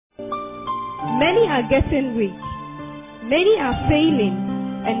Many are getting rich, many are failing,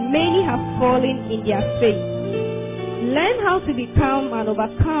 and many have fallen in their faith. Learn how to become an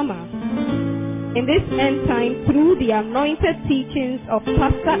overcomer in this end time through the anointed teachings of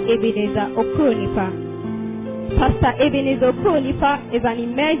Pastor Ebenezer Okronipa. Pastor Ebenezer Okronipa is an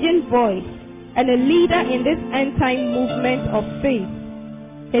emerging voice and a leader in this end time movement of faith.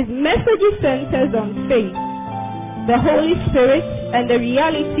 His message centers on faith, the Holy Spirit, and the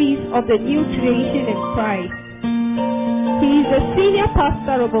realities of the new creation in Christ. He is the senior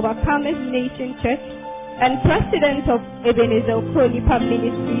pastor of Overcomers Nation Church and president of Ebenezer Okronipa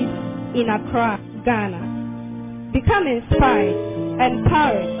Ministries in Accra, Ghana. Become inspired,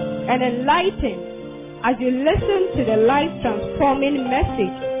 empowered, and enlightened as you listen to the life-transforming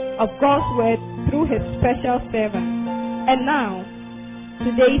message of God's Word through His special servant. And now,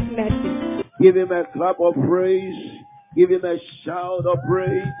 today's message. Give Him a clap of praise. Give Him a shout of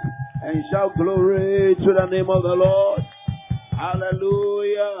praise. And shout glory to the name of the Lord.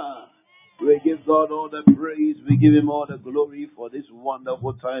 Hallelujah. We give God all the praise. We give Him all the glory for this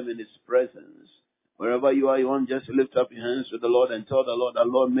wonderful time in His presence. Wherever you are, you want just lift up your hands to the Lord and tell the Lord, the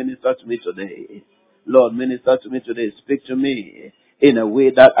Lord, minister to me today. Lord, minister to me today. Speak to me in a way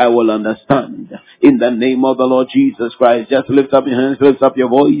that I will understand. In the name of the Lord Jesus Christ, just lift up your hands, lift up your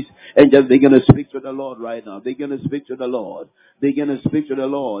voice, and just begin to speak to the Lord right now. Begin to speak to the Lord. Begin to speak to the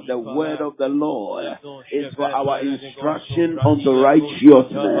Lord. The word of the Lord is for our instruction unto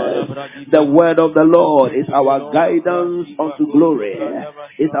righteousness. The word of the Lord is our guidance unto glory.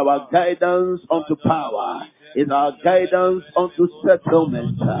 It's our guidance unto power. Is our guidance unto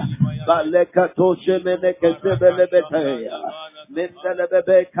settlement.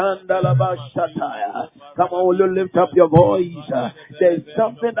 Come on, will you lift up your voice? There's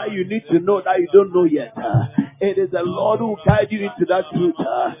something that you need to know that you don't know yet. It is the Lord who guides you into that truth.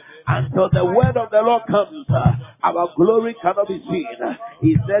 Until the word of the Lord comes, our glory cannot be seen.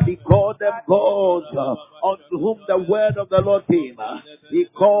 He said He called them gods unto whom the word of the Lord came. He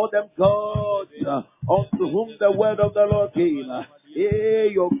called them gods unto whom the word of the Lord came. Hey,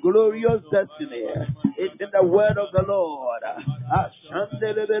 your glorious destiny is in the word of the Lord.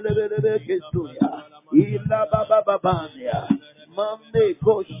 Mande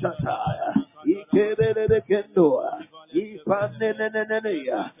koshataya, ikebele kendoa,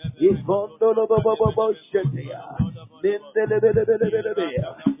 ipanenenenenea, ikondolo bobo shetia, mendelebelebelebelebea,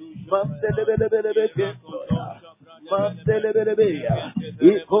 mandelebelebelebe kendoa, mandelebelebea,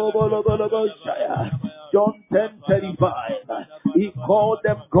 ikobolo shaya. John 10:35. He called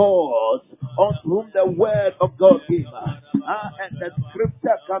them gods unto whom the word of God came. And the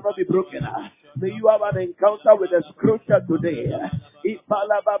scripture cannot be broken. May you have an encounter with the scripture today. In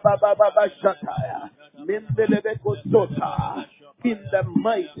the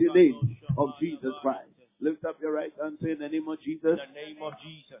mighty name of Jesus Christ. Lift up your right hand, say in the name of Jesus. In the name of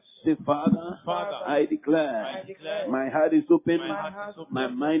Jesus. Say, Father, I declare, my heart is open, my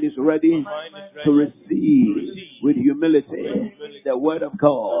mind is ready to receive with humility the word of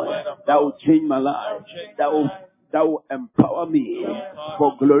God that will change my life, that will empower me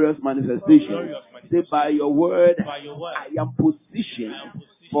for glorious manifestation. Say, by your word, I am positioned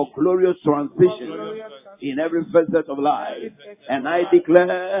for glorious transition in every facet of life. And I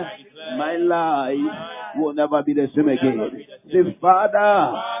declare my life will never be the same again. Say,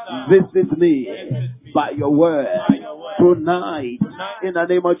 Father, visit me by your word tonight in the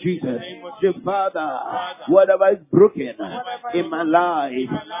name of Jesus. Say, Father, whatever is broken in my life,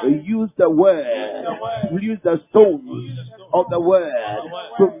 use the word, use the stones of the word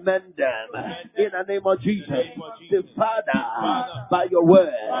to mend them in the name of Jesus. Say, Father, by your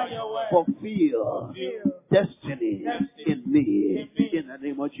word, fulfill destiny in me in the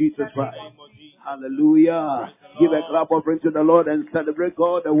name of Jesus Christ. Hallelujah. Give a clap offering to the Lord and celebrate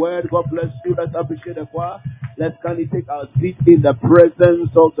God, the word. God bless you. Let's appreciate the choir. Let's kindly take our seat in the presence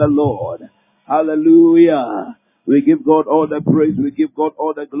of the Lord. Hallelujah. We give God all the praise. We give God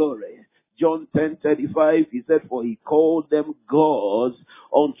all the glory. John 10:35, he said, for he called them gods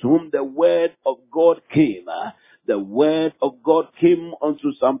unto whom the word of God came. The word of God came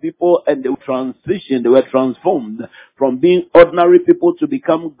unto some people and they were transitioned, they were transformed from being ordinary people to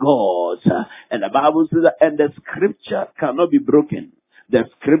become gods. And the Bible says that, and the scripture cannot be broken. The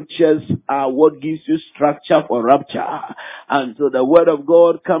scriptures are what gives you structure for rapture. And so the word of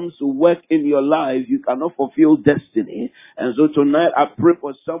God comes to work in your life. You cannot fulfill destiny. And so tonight I pray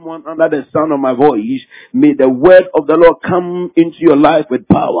for someone under the sound of my voice. May the word of the Lord come into your life with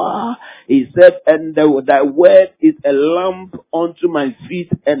power. He said, and thy word is a lamp unto my feet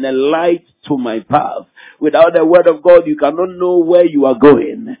and a light to my path. Without the word of God, you cannot know where you are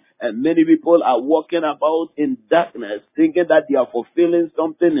going. And many people are walking about in darkness, thinking that they are fulfilling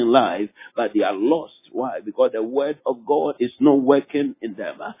something in life, but they are lost. Why? Because the word of God is not working in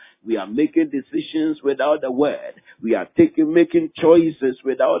them. We are making decisions without the word. We are making choices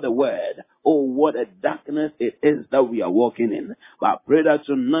without the word. Oh, what a darkness it is that we are walking in. But I pray that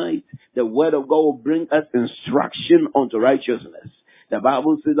tonight the word of God will bring us instruction unto righteousness. The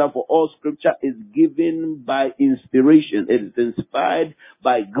Bible says that for all scripture is given by inspiration. It is inspired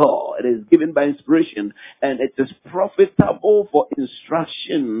by God. It is given by inspiration. And it is profitable for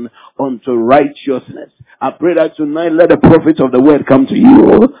instruction unto righteousness. I pray that tonight let the profit of the word come to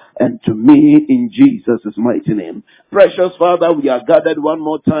you and to me in Jesus' mighty name. Precious Father, we are gathered one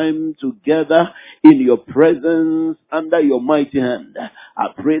more time together in your presence under your mighty hand. I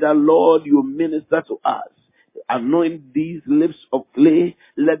pray that, Lord, you minister to us. Anoint these lips of clay.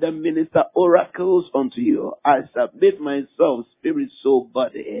 Let them minister oracles unto you. I submit myself, spirit, soul,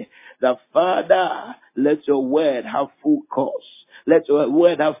 body. The Father, let your word have full course. Let your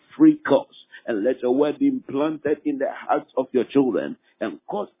word have free course. And let your word be implanted in the hearts of your children. And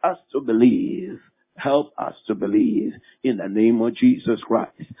cause us to believe. Help us to believe in the name of Jesus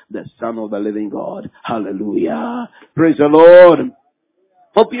Christ, the Son of the living God. Hallelujah. Praise the Lord.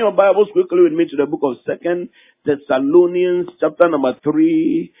 Open your Bibles quickly with me to the book of 2 Thessalonians chapter number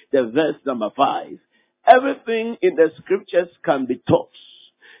 3, the verse number 5. Everything in the scriptures can be taught.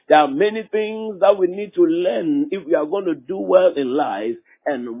 There are many things that we need to learn if we are going to do well in life.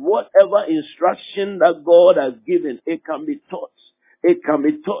 And whatever instruction that God has given, it can be taught. It can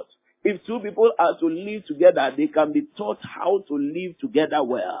be taught. If two people are to live together, they can be taught how to live together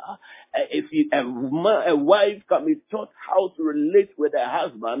well. A wife can be taught how to relate with her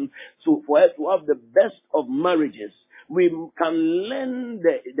husband for her to have the best of marriages. We can learn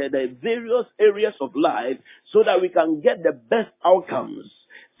the various areas of life so that we can get the best outcomes.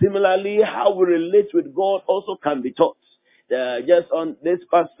 Similarly, how we relate with God also can be taught. Just on this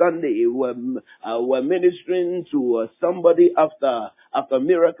past Sunday, we're ministering to somebody after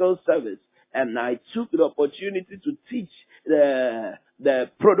miracle service, and I took the opportunity to teach the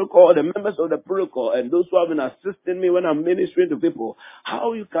protocol, the members of the protocol, and those who have been assisting me when I'm ministering to people,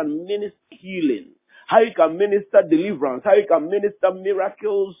 how you can minister healing, how you can minister deliverance, how you can minister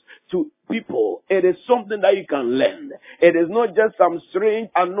miracles to people. It is something that you can learn. It is not just some strange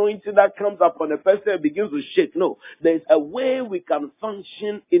anointing that comes upon a person and begins to shake. No, there's a way we can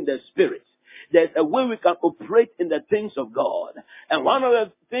function in the spirit. There's a way we can operate in the things of God. And one of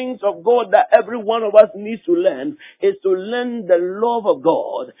the things of God that every one of us needs to learn is to learn the love of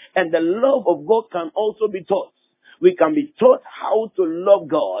God. And the love of God can also be taught. We can be taught how to love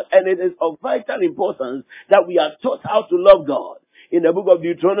God. And it is of vital importance that we are taught how to love God. In the book of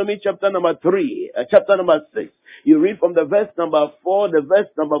Deuteronomy, chapter number 6, you read from the verse number 4, the verse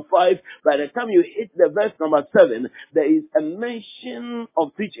number 5. By the time you hit the verse number 7, there is a mention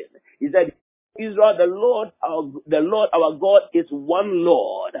of teaching. He said, Israel, the Lord our God is one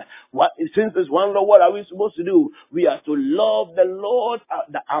Lord. Since it's one Lord, what are we supposed to do? We are to love the Lord,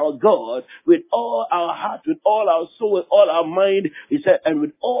 our God, with all our heart, with all our soul, with all our mind. He said, and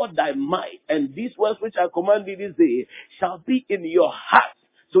with all thy might. And these words which I command thee this day shall be in your heart.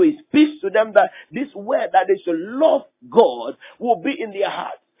 So he speaks to them that this word that they should love God will be in their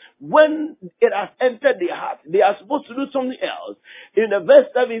heart. When it has entered their heart, they are supposed to do something else. In the verse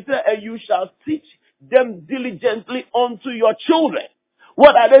 7, it says, and you shall teach them diligently unto your children.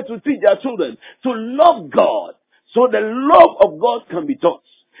 What are they to teach their children? To love God. So the love of God can be taught.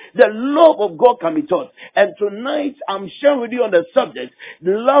 The love of God can be taught. And tonight, I'm sharing with you on the subject,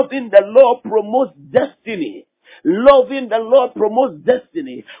 loving the Lord promotes destiny. Loving the Lord promotes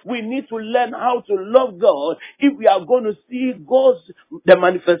destiny. We need to learn how to love God if we are going to see the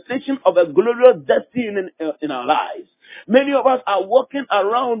manifestation of a glorious destiny in our lives. Many of us are walking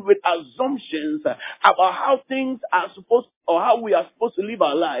around with assumptions about how things are supposed, or how we are supposed to live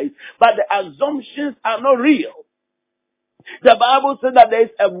our lives, but the assumptions are not real. The Bible says that there is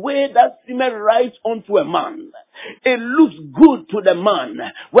a way that seemeth right unto a man. It looks good to the man.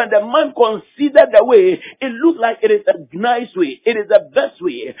 When the man considers the way, it looks like it is a nice way. It is the best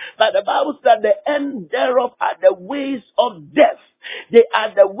way. But the Bible says that the end thereof are the ways of death. They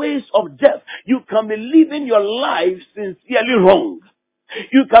are the ways of death. You can be living your life sincerely wrong.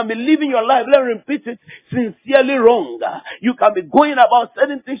 You can be living your life, let me repeat it, sincerely wrong. You can be going about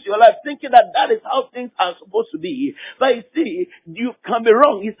certain things in your life thinking that is how things are supposed to be. But you see, you can be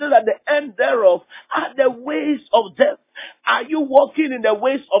wrong. He says that the end thereof are the ways of death. Are you walking in the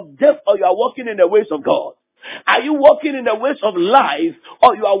ways of death, or you are walking in the ways of God? Are you walking in the ways of life,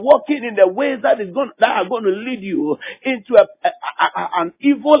 or you are walking in the ways that are going to lead you into an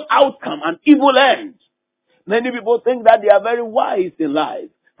evil outcome, an evil end? Many people think that they are very wise in life.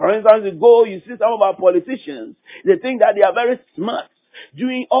 For instance, you see some of our politicians, they think that they are very smart,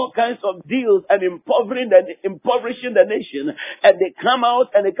 doing all kinds of deals and impoverishing the nation, and they come out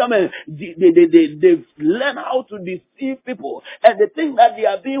and they learn how to deceive people, and they think that they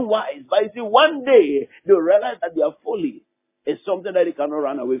are being wise. But you see, one day they'll realize that their folly is something that they cannot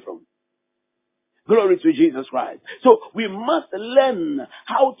run away from. Glory to Jesus Christ. So we must learn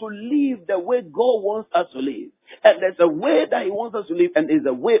how to live the way God wants us to live. And there's a way that He wants us to live, and there's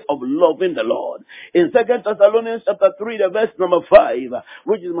a way of loving the Lord. In 2 Thessalonians chapter 3, the verse number 5,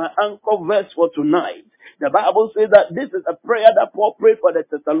 which is my anchor verse for tonight, the Bible says that this is a prayer that Paul prayed for the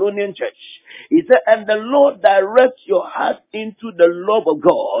Thessalonian church. He said, and the Lord directs your heart into the love of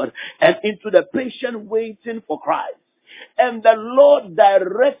God and into the patient waiting for Christ. And the Lord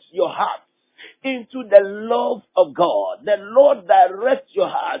directs your heart into the love of God. The Lord directs your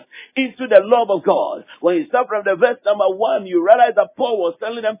heart into the love of God. When you start from the verse number 1, you realize that Paul was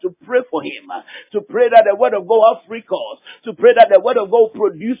telling them to pray for him, to pray that the word of God have free course, to pray that the word of God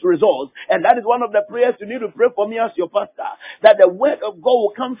produce results. And that is one of the prayers you need to pray for me as your pastor, that the word of God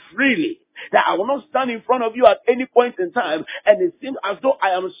will come freely. That I will not stand in front of you at any point in time and it seems as though I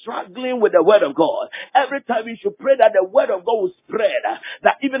am struggling with the word of God. Every time you should pray that the word of God will spread,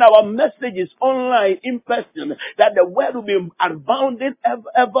 that even our messages online, in person, that the word will be abounding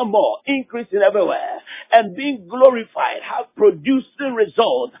evermore, increasing everywhere, and being glorified, have producing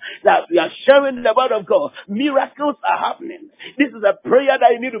results, that we are sharing the word of God. Miracles are happening. This is a prayer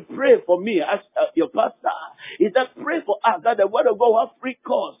that you need to pray for me as your pastor. Is that pray for us that the word of God will have free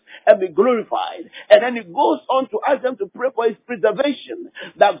course and be glorified. And then it goes on to ask them to pray for his preservation,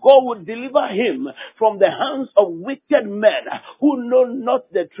 that God would deliver him from the hands of wicked men who know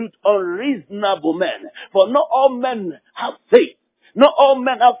not the truth, unreasonable men. For not all men have faith. Not all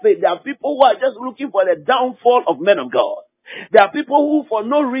men have faith. There are people who are just looking for the downfall of men of God. There are people who for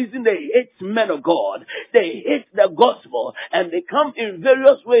no reason they hate men of God. They hate the gospel and they come in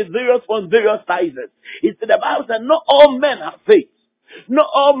various ways, various forms, various sizes. It's the Bible says not all men have faith. Not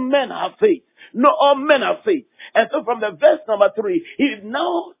all men have faith. Not all men have faith. And so from the verse number 3, he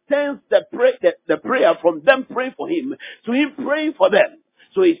now turns the prayer from them praying for him to him praying for them.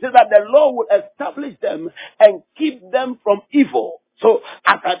 So he says that the Lord will establish them and keep them from evil. So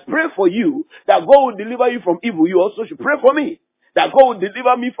as I pray for you, that God will deliver you from evil, you also should pray for me, that God will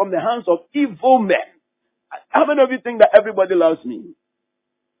deliver me from the hands of evil men. How many of you think that everybody loves me?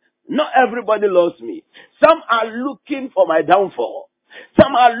 Not everybody loves me. Some are looking for my downfall.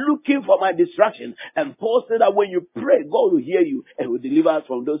 Some are looking for my distraction. And Paul said that when you pray, God will hear you and will deliver us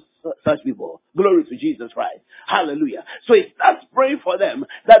from those such people. Glory to Jesus Christ. Hallelujah. So he starts praying for them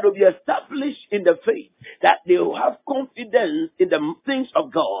that will be established in the faith, that they will have confidence in the things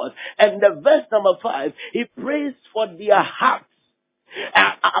of God. And the verse number 5, he prays for their hearts.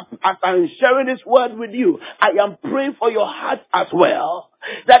 As I'm sharing this word with you, I am praying for your heart as well.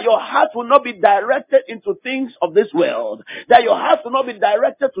 That your heart will not be directed into things of this world. That your heart will not be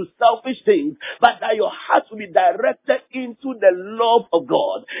directed to selfish things. But that your heart will be directed into the love of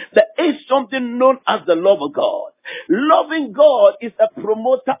God. There is something known as the love of God. Loving God is a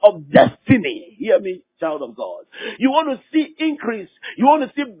promoter of destiny. Hear me, child of God. You want to see increase. You want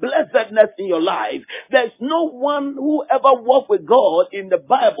to see blessedness in your life. There's no one who ever walked with God in the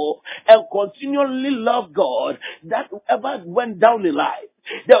Bible and continually loved God that ever went down in life.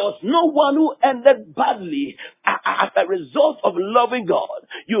 There was no one who ended badly as a result of loving God.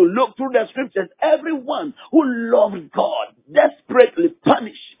 You look through the scriptures, everyone who loved God desperately,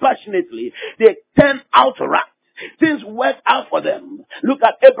 passionately, they turned out right. Things worked out for them. Look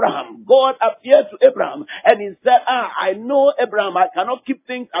at Abraham. God appeared to Abraham and he said, I know Abraham, I cannot keep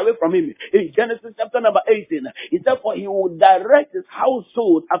things away from him. In Genesis chapter number 18, he said, for he will direct his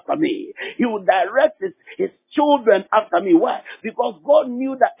household after me. He will direct his children after me. Why? Because God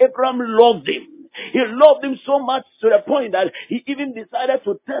knew that Abraham loved him. He loved him so much to the point that he even decided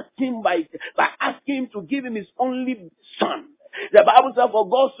to test him by asking him to give him his only son. The Bible says, for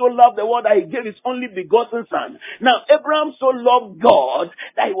God so loved the world that he gave his only begotten son. Now, Abraham so loved God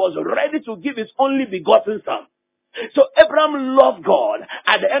that he was ready to give his only begotten son. So Abraham loved God.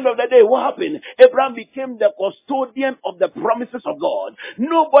 At the end of the day, what happened? Abraham became the custodian of the promises of God.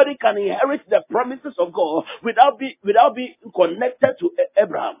 Nobody can inherit the promises of God without being connected to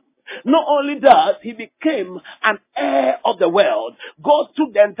Abraham. Not only that, he became an heir of the world. God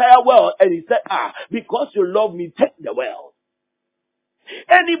took the entire world and he said, because you love me, take the world.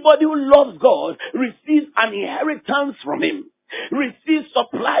 Anybody who loves God receives an inheritance from Him, receives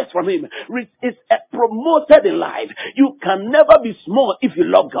supplies from Him, is promoted in life. You can never be small if you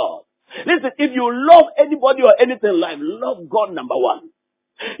love God. Listen, if you love anybody or anything in life, love God number one.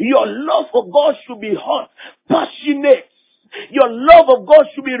 Your love for God should be hot, passionate. Your love of God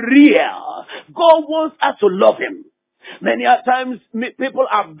should be real. God wants us to love Him. Many a times people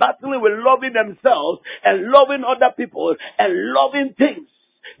are battling with loving themselves and loving other people and loving things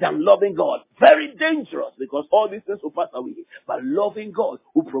than loving God. Very dangerous, because all these things will pass away. But loving God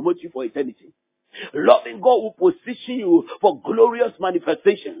will promote you for eternity. Loving God will position you for glorious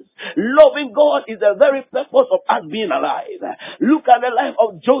manifestations. Loving God is the very purpose of us being alive. Look at the life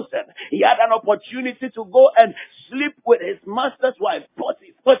of Joseph. He had an opportunity to go and sleep with his master's wife,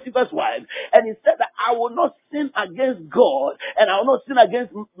 Potiphar's wife, and he said that I will not sin against God and I will not sin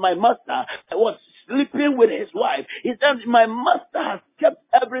against my master. I was sleeping with his wife. He said, my master has kept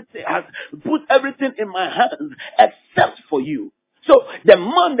everything, has put everything in my hands except for you. So the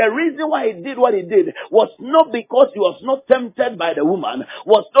man, the reason why he did what he did was not because he was not tempted by the woman,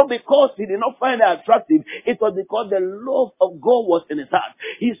 was not because he did not find her attractive. It was because the love of God was in his heart.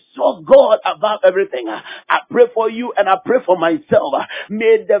 He saw God above everything. I pray for you and I pray for myself.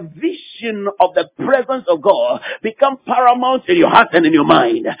 May the vision of the presence of God become paramount in your heart and in your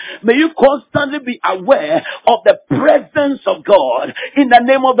mind. May you constantly be aware of the presence of God in the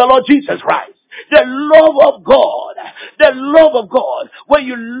name of the Lord Jesus Christ. The love of God. The love of God. When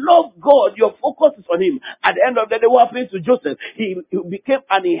you love God, your focus is on Him. At the end of the day, what happened to Joseph? He became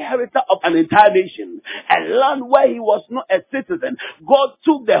an inheritor of an entire nation. A land where he was not a citizen. God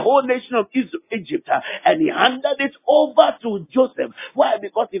took the whole nation of Egypt and He handed it over to Joseph. Why?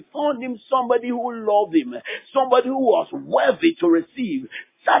 Because He found him somebody who loved him. Somebody who was worthy to receive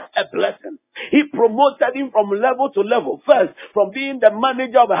such a blessing. He promoted him from level to level. First, from being the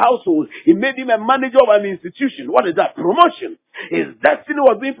manager of a household, He made him a manager of an institution. What is that? Promotion. His destiny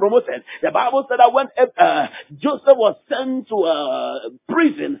was being promoted. The Bible said that when Joseph was sent to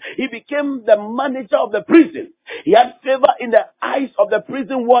prison, he became the manager of the prison. He had favor in the eyes of the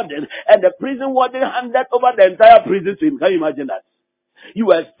prison warden, and the prison warden handed over the entire prison to him. Can you imagine that? You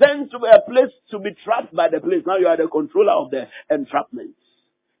were sent to a place to be trapped by the place. Now you are the controller of the entrapment.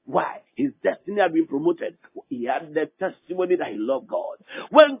 Why? His destiny had been promoted. He had the testimony that he loved God.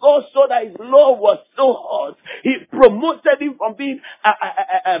 When God saw that his love was so hot, He promoted him from being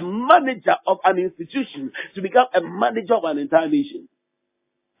a manager of an institution to become a manager of an entire nation.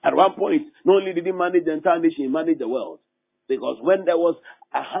 At one point, not only did he manage the entire nation, he managed the world. Because when there was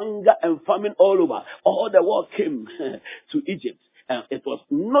a hunger and famine all over, all the world came to Egypt. And it was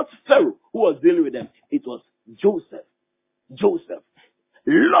not Pharaoh who was dealing with them. It was Joseph. Joseph.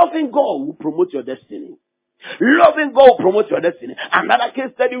 Loving God will promote your destiny. Loving God will promote your destiny. Another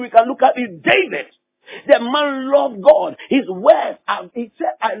case study we can look at is David. The man loved God. His words, he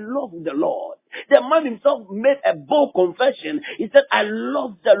said, I love the Lord. The man himself made a bold confession. He said, I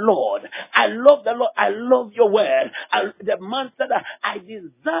love the Lord. I love the Lord. I love your word. The man said, I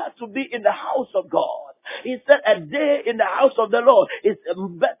desire to be in the house of God. He said a day in the house of the Lord is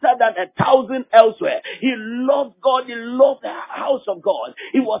better than 1,000 elsewhere. He loved God. He loved the house of God.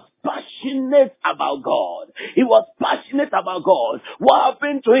 He was passionate about God. He was passionate about God. What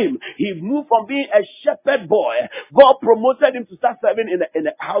happened to him? He moved from being a shepherd boy. God promoted him to start serving in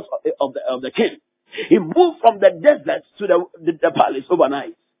the house of the king. He moved from the desert to the palace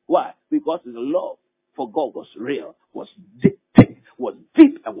overnight. Why? Because his love for God was real, was deep,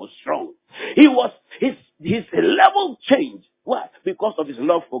 and was strong. His level changed. Why? Because of his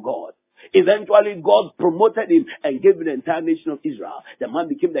love for God. Eventually, God promoted him and gave him the entire nation of Israel. The man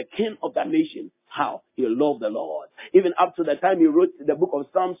became the king of that nation. How? He loved the Lord. Even up to the time he wrote the book of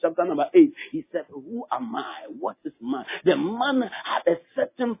Psalms chapter number 8, he said, who am I? What is man? The man had a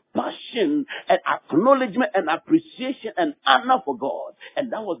certain passion and acknowledgement and appreciation and honor for God.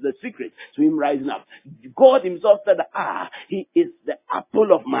 And that was the secret to him rising up. God himself said, he is the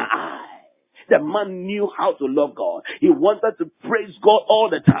apple of my eye. The man knew how to love God. He wanted to praise God all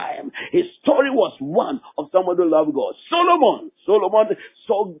the time. His story was one of someone who loved God. Solomon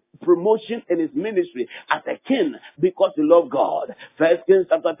saw promotion in his ministry as a king because he loved God. 1 Kings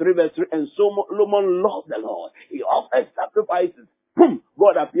chapter 3 verse 3, and Solomon loved the Lord. He offered sacrifices.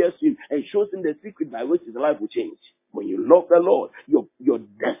 God appears to him and shows him the secret by which his life will change. When you love the Lord, your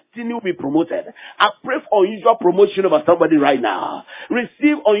destiny will be promoted. I pray for unusual promotion over somebody right now.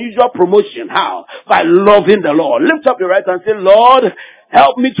 Receive unusual promotion. How? By loving the Lord. Lift up your right hand and say, Lord,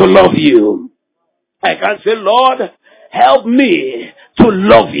 help me to love you. I can say, Lord, help me to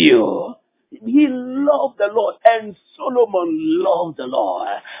love you. He love the Lord. And Solomon loved the Lord.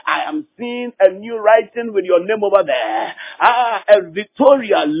 I am seeing a new writing with your name over there. And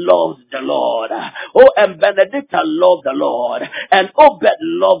Victoria loves the Lord. Oh, and Benedicta loved the Lord. And Obed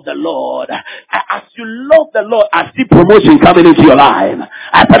loved the Lord. As you love the Lord, I see promotion coming into your life.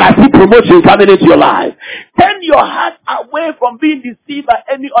 I said, I see promotion coming into your life. Turn your heart away from being deceived by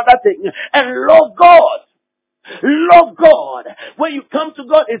any other thing and love God. Love God. When you come to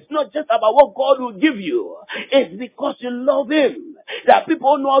God, it's not just about what God will give you. It's because you love Him. There are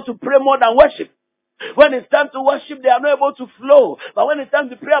people who know how to pray more than worship. When it's time to worship, they are not able to flow. But when it's time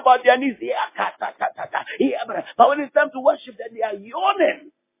to pray about their needs, but when it's time to worship, then they are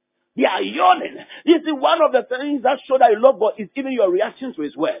yawning. They are yawning. You see, one of the things that show that you love God is even your reaction to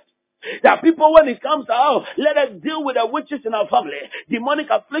His word. There are people, when it comes out, let us deal with the witches in our family.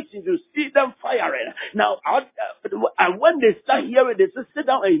 Demonic afflictions, you see them firing. Now, and when they start hearing, they say, sit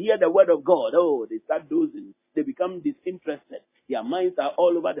down and hear the word of God. Oh, they start dozing. They become disinterested. Their minds are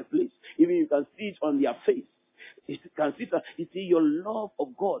all over the place. Even you can see it on their face. You can see it. You see, your love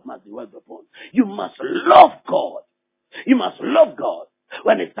of God must be worked upon. You must love God. You must love God.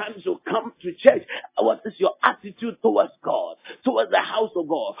 When it's time to come to church, what is your attitude towards God, towards the house of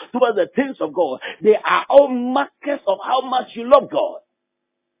God, towards the things of God? They are all markers of how much you love God.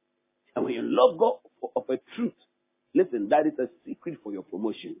 And when you love God of a truth, listen, that is a secret for your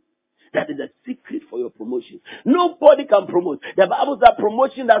promotion. That is a secret for your promotion. Nobody can promote. The Bible says that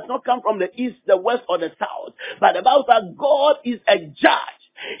promotion does not come from the east, the west, or the south. But the Bible says God is a judge.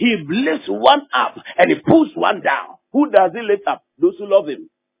 He lifts one up and He pulls one down. Who does He lift up? Those who love Him.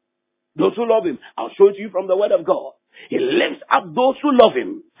 Those who love Him. I'll show it to you from the Word of God. He lifts up those who love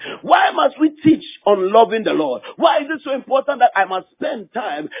Him. Why must we teach on loving the Lord? Why is it so important that I must spend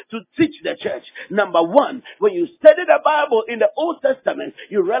time to teach the church? Number one, when you study the Bible in the Old Testament,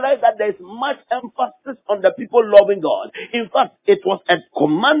 you realize that there is much emphasis on the people loving God. In fact, it was a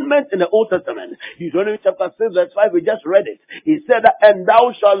commandment in the Old Testament. Deuteronomy chapter 6 verse 5, we just read it. He said that, and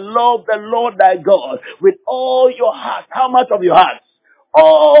thou shalt love the Lord thy God with all your heart. How much of your heart?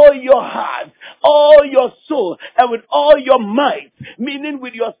 All your heart, all your soul, and with all your might, meaning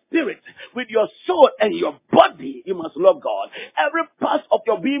with your spirit, with your soul, and your body, you must love God. Every part of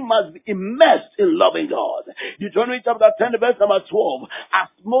your being must be immersed in loving God. Deuteronomy chapter 10, verse number 12, as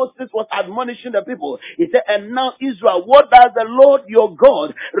Moses was admonishing the people, he said, and now Israel, what does the Lord your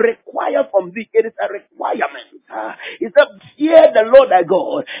God require from thee? It is a requirement. He said, fear the Lord thy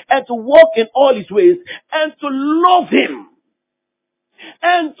God, and to walk in all His ways, and to love Him.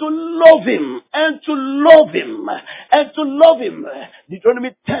 And to love Him, and to love Him, and to love Him.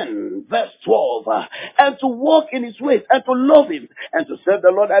 Deuteronomy 10, verse 12. And to walk in His ways, and to love Him, and to serve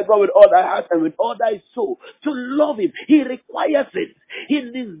the Lord thy God with all thy heart and with all thy soul. To love Him. He requires it. He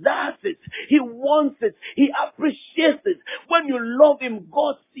desires it. He wants it. He appreciates it. When you love Him,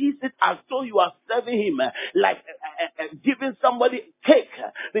 God sees it as though you are serving Him, like giving somebody cake,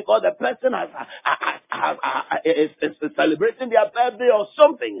 because the person is celebrating their birthday or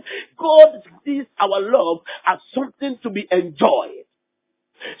something. God sees our love as something to be enjoyed,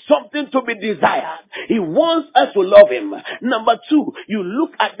 something to be desired. He wants us to love Him. Number two, you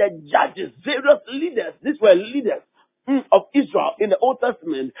look at the judges, various leaders. These were leaders of Israel in the Old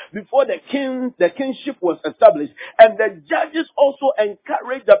Testament before the kingship was established. And the judges also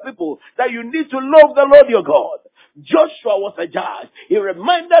encouraged the people that you need to love the Lord your God. Joshua was a judge. He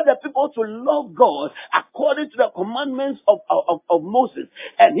reminded the people to love God according to the commandments of Moses.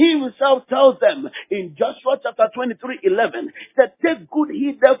 And he himself tells them in Joshua chapter 23:11 that take good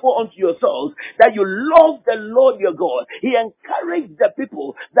heed therefore unto yourselves that you love the Lord your God. He encouraged the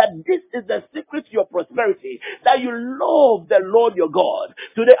people that this is the secret to your prosperity, that you love the Lord your God.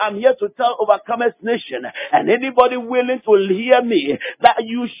 Today I'm here to tell Overcomers Nation and anybody willing to hear me that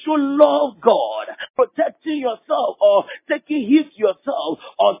you should love God. Protecting yourself or taking heed to yourself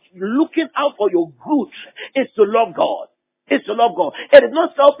or looking out for your good is to love God. It's to love God. It is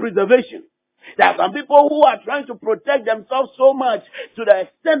not self-preservation. There are some people who are trying to protect themselves so much to the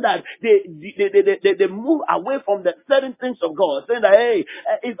extent that they move away from the certain things of God, saying that, hey,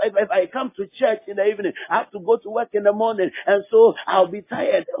 if I come to church in the evening, I have to go to work in the morning, and so I'll be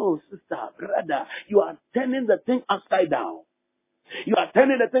tired. Oh, sister, brother, you are turning the thing upside down. You are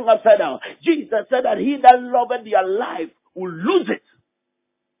turning the thing upside down. Jesus said that he that loveth their life will lose it.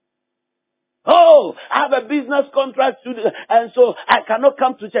 Oh, I have a business contract to do, and so I cannot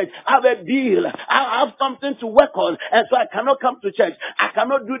come to church. I have a deal. I have something to work on, and so I cannot come to church. I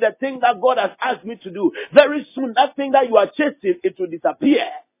cannot do the thing that God has asked me to do. Very soon, that thing that you are chasing, it will disappear,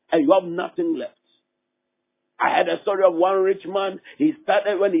 and you have nothing left. I had a story of one rich man. He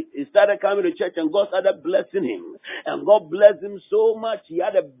started when he started coming to church, and God started blessing him. And God blessed him so much. He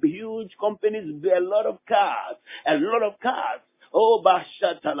had a huge companies, a lot of cars, a lot of cars. Oh,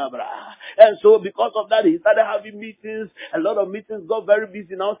 Bashatalabra. And so because of that, he started having meetings. A lot of meetings, got very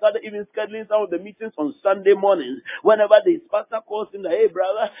busy now, started even scheduling some of the meetings on Sunday mornings. Whenever the pastor calls him, hey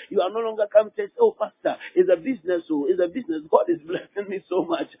brother, you are no longer coming to church. Oh pastor, it's a business. Oh, it's a business. God is blessing me so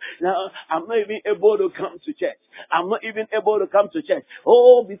much. Now, I'm not even able to come to church. I'm not even able to come to church.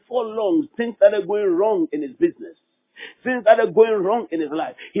 Oh, before long, things started going wrong in his business. Things started going wrong in his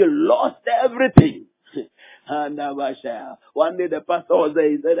life. He lost everything. And one day the pastor was there.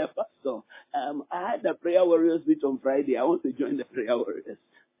 He said, Pastor, I had the prayer warriors meet on Friday. I want to join the prayer warriors.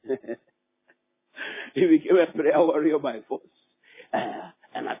 He became a prayer warrior by force.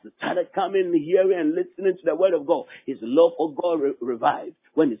 And as he started coming, hearing and listening to the word of God, his love for God revived.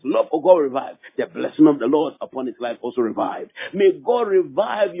 When his love for God revived, the blessing of the Lord upon his life also revived. May God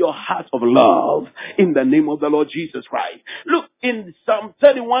revive your heart of love in the name of the Lord Jesus Christ. Look, in Psalm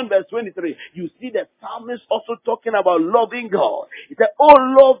 31 verse 23, you see the psalmist also talking about loving God. He said, Oh,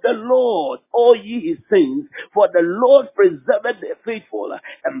 love the Lord, all ye his saints, for the Lord preserveth the faithful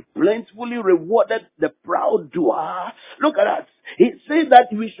and plentifully rewarded the proud doer. Look at that. He says that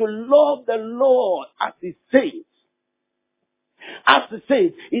we should love the Lord as his saints. As he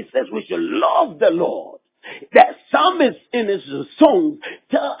says, he says we should love the Lord. The psalmist in his songs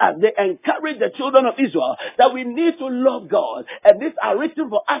tell us, they encourage the children of Israel that we need to love God. And these are written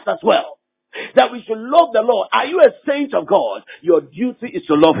for us as well. That we should love the Lord. Are you a saint of God? Your duty is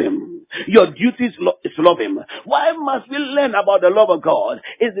to love him. Your duty is to love him. Why must we learn about the love of God?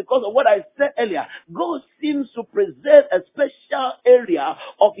 It's because of what I said earlier. God seems to preserve a special area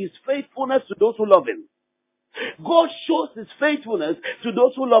of his faithfulness to those who love him. God shows his faithfulness to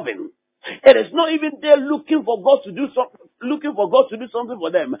those who love him. It is not even there looking for God to do something for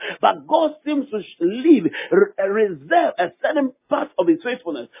them. But God seems to reserve a certain part of his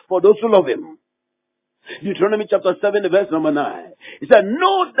faithfulness for those who love him. Deuteronomy chapter 7, verse number 9. He said,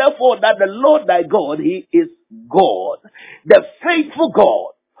 Know therefore that the Lord thy God, he is God, the faithful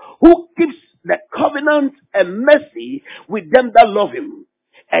God, who keeps the covenant and mercy with them that love him,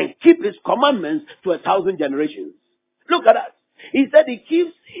 and keep his commandments to 1,000 generations. Look at that. He said he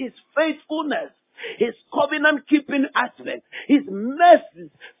keeps his faithfulness, his covenant keeping aspect, his mercy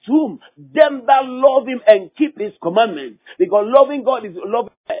to them that love him and keep his commandments. Because loving God is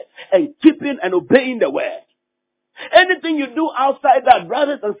loving and keeping and obeying the word. Anything you do outside that,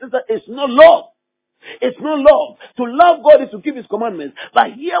 brothers and sisters, is not love. It's not love. To love God is to keep his commandments.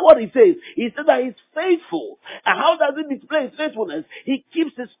 But hear what he says. He says that he's faithful. And how does he display his faithfulness? He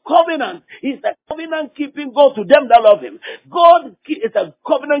keeps his covenant. He's a covenant keeping God to them that love him. God is a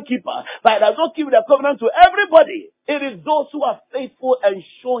covenant keeper, but he does not keep the covenant to everybody. It is those who are faithful and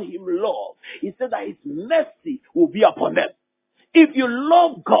show him love. He says that his mercy will be upon them. If you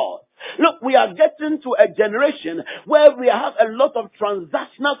love God, look, we are getting to a generation where we have a lot of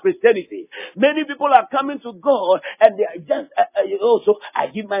transactional Christianity. Many people are coming to God and they are just, so I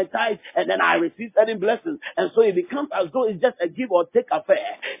give my tithe and then I receive certain blessings. And so it becomes as though it's just a give or take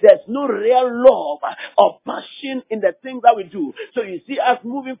affair. There's no real love or passion in the things that we do. So you see us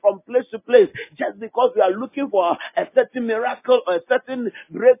moving from place to place just because we are looking for a certain miracle or a certain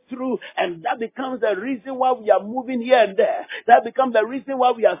breakthrough, and that becomes the reason why we are moving here and there. That becomes the reason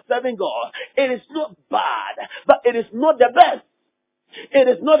why we are serving God. It is not bad, but it is not the best. It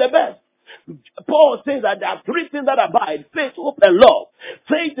is not the best. Paul says that there are three things that abide: faith, hope, and love.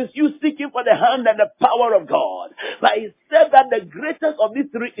 Faith is you seeking for the hand and the power of God. But he said that the greatest of these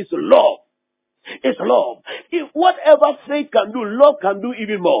three is love. It's love. If whatever faith can do, love can do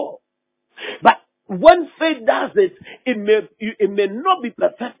even more. But when faith does it, it may not be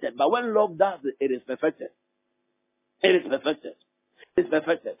perfected. But when love does it, it is perfected. It is perfected. It's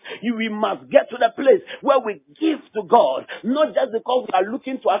perfected. We must get to the place where we give to God, not just because we are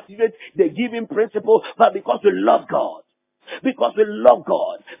looking to activate the giving principle, but because we love God. Because we love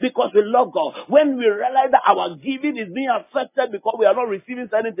God. Because we love God. When we realize that our giving is being affected because we are not receiving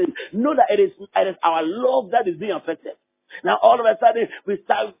certain things, know that it is our love that is being affected. Now all of a sudden we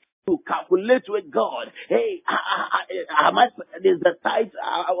start to calculate with God. Hey, how much is the tithe?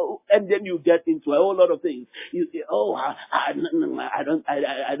 And then you get into a whole lot of things. I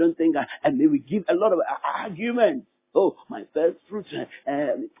don't think. And then we give a lot of arguments. Oh, my first fruit.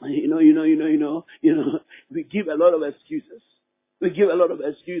 We give a lot of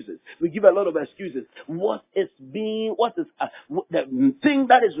excuses. We give a lot of excuses. The thing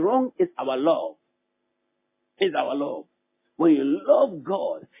that is wrong is our love. When you love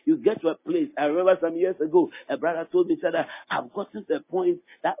God, you get to a place. I remember some years ago, a brother told me, said, I've gotten to a point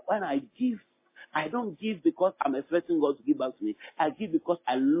that when I give, I don't give because I'm expecting God to give back to me. I give because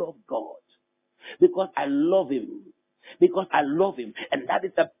I love God. Because I love Him. Because I love Him. And that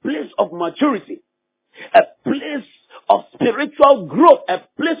is a place of maturity. A place of spiritual growth. A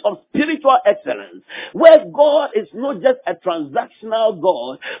place of spiritual excellence. Where God is not just a transactional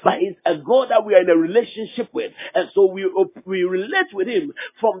God, but He's a God that we are in a relationship with. And so we relate with Him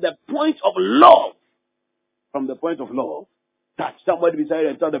from the point of love. From the point of love. Touch somebody beside you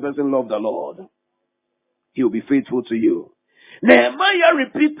and tell the person, love the Lord. He will be faithful to you. Nehemiah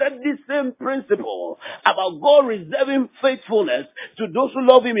repeated this same principle about God reserving faithfulness to those who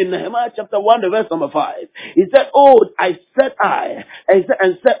love Him in Nehemiah chapter 1, verse number 5. He said, I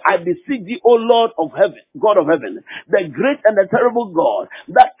beseech thee, O Lord of heaven, God of heaven, the great and the terrible God,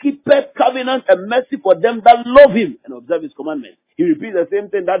 that keepeth covenant and mercy for them that love Him and observe His commandments. He repeats the same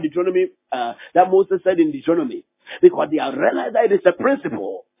thing that that Moses said in Deuteronomy, because they have realized that it is a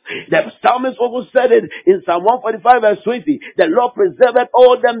principle. The psalmist also said it in Psalm 145 verse 20. The Lord preserveth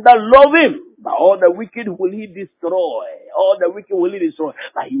all them that love Him, but all the wicked will He destroy. All the wicked will He destroy,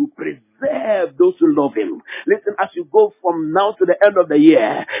 but He will preserve those who love Him. Listen, as you go from now to the end of the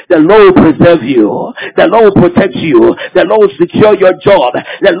year, the Lord will preserve you. The Lord will protect you. The Lord will secure your job.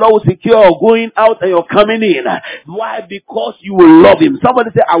 The Lord will secure your going out and your coming in. Why? Because you will love Him.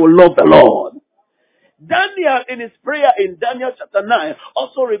 Somebody say, I will love the Lord. Daniel, in his prayer in Daniel chapter 9,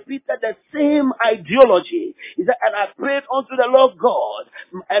 also repeated the same ideology. He said, and I prayed unto the Lord God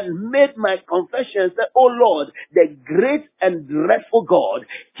and made my confession, said, O Lord, the great and dreadful God,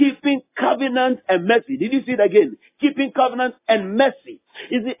 keeping covenant and mercy. Did you see it again? Keeping covenant and mercy.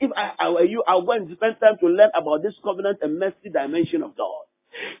 Is it, if I were you, I'll go and spend time to learn about this covenant and mercy dimension of God.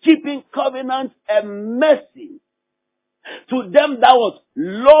 Keeping covenant and mercy to them that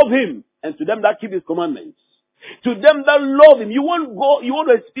love Him, and to them that keep His commandments. To them that love Him. You want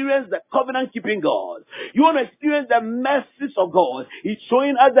to experience the covenant keeping God. You want to experience the mercies of God. He's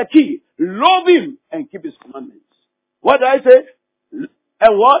showing us the key. Love Him and keep His commandments. What did I say?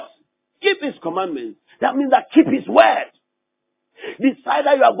 And what? Keep His commandments. That means that keep His word. Decide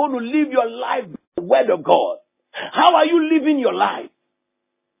that you are going to live your life by the word of God. How are you living your life?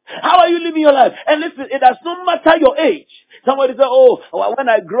 How are you living your life? And listen, it does not matter your age. Somebody say, when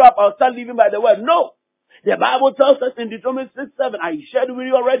I grow up, I'll start living by the word. No. The Bible tells us in Deuteronomy 6:7, I shared with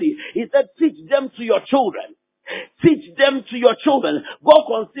you already. He said, teach them to your children. Teach them to your children. God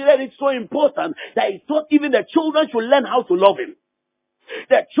considered it so important that He thought even the children should learn how to love Him.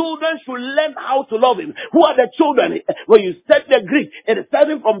 The children should learn how to love Him. Who are the children? When you study the Greek, it is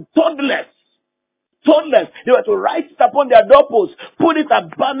starting from toddlers. Toddlers, they were to write it upon their doorposts, put it as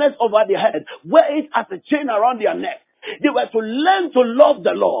banners over their head, wear it as a chain around their neck. They were to learn to love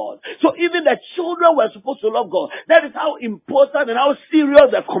the Lord. So even the children were supposed to love God. That is how important and how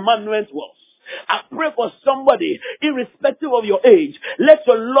serious the commandment was. I pray for somebody, irrespective of your age, let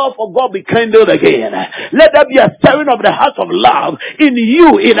your love for God be kindled again. Let there be a stirring of the heart of love in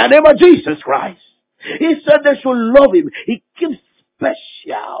you, in the name of Jesus Christ. He said they should love Him. He keeps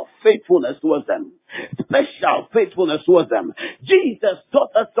special faithfulness towards them. Special faithfulness towards them. Jesus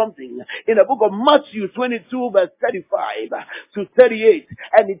taught us something in the book of Matthew 22 verse 35 to 38.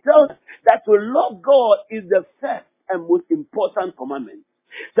 And He tells us that to love God is the first and most important commandment.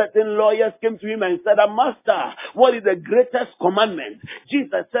 Certain lawyers came to Him and said, Master, what is the greatest commandment?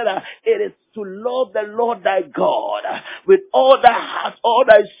 Jesus said, it is to love the Lord thy God with all thy heart, all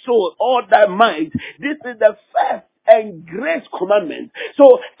thy soul, all thy might. This is the first and great commandment.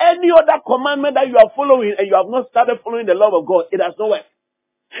 So any other commandment that you are following and you have not started following the love of God, it has no work.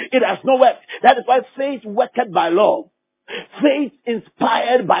 It has no work. That is why faith worketh by love. Faith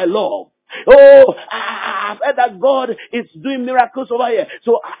inspired by love. I've heard that God is doing miracles over here.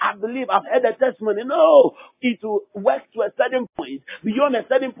 So I believe I've heard a testimony. No, it will work to a certain point. Beyond a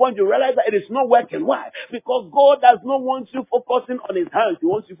certain point, you realize that it is not working. Why? Because God does not want you focusing on His hands. He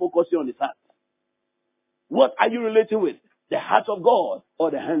wants you focusing on His heart. What are you relating with? The heart of God or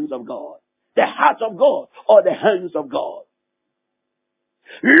the hands of God? The heart of God or the hands of God?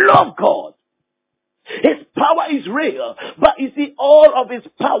 Love God. His power is real, but you see, all of His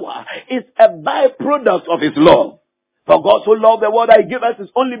power is a byproduct of His love. For God so loved the world that He gave us His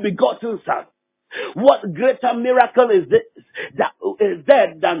only begotten Son. What greater miracle is this? That is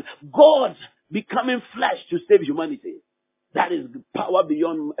there than God becoming flesh to save humanity? That is power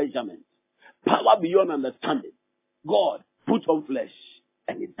beyond measurement, power beyond understanding. God put on flesh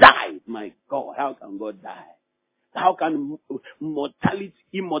and He died. My God, how can God die? How can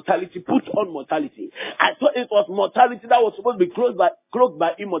immortality put on mortality? I thought it was mortality that was supposed to be closed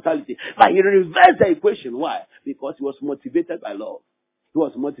by immortality. But he reversed the equation. Why? Because he was motivated by love. He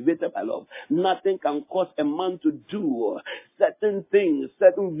was motivated by love. Nothing can cause a man to do certain things,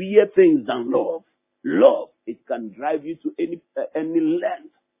 certain weird things than love. Love, it can drive you to any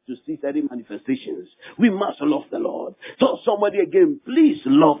length to see certain manifestations. We must love the Lord. Tell somebody again, please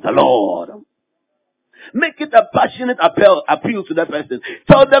love the Lord. Make it a passionate appeal to that person.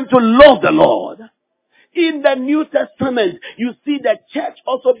 Tell them to love the Lord. In the New Testament, you see the church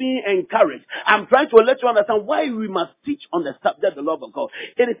also being encouraged. I'm trying to let you understand why we must teach on the subject, the love of God.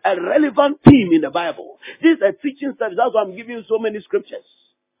 It is a relevant theme in the Bible. This is a teaching service. That's why I'm giving you so many scriptures.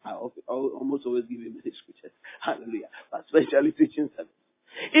 I almost always give you many scriptures. Hallelujah. But especially teaching service.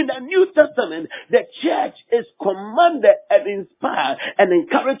 In the New Testament, the church is commanded and inspired and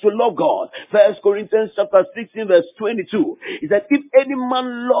encouraged to love God. 1 Corinthians chapter 16 verse 22. It says, if any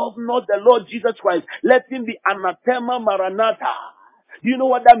man love not the Lord Jesus Christ, let him be anathema maranatha. Do you know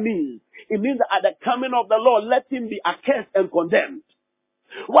what that means? It means that at the coming of the Lord, let him be accursed and condemned.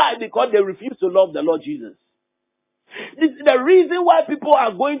 Why? Because they refuse to love the Lord Jesus. The reason why people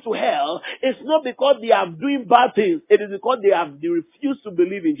are going to hell is not because they are doing bad things. It is because they refuse to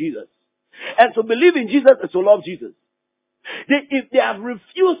believe in Jesus. And to believe in Jesus is to love Jesus. If they have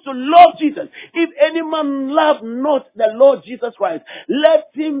refused to love Jesus, if any man love not the Lord Jesus Christ, let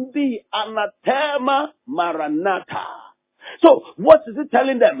him be anathema maranatha. So what is it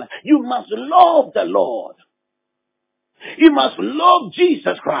telling them? You must love the Lord. You must love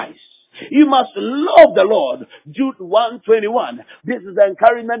Jesus Christ. You must love the Lord. Jude 1:21. This is the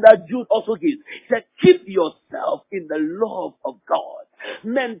encouragement that Jude also gives. He said, keep yourself in the love of God.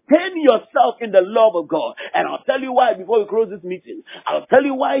 Maintain yourself in the love of God. And I'll tell you why before we close this meeting. I'll tell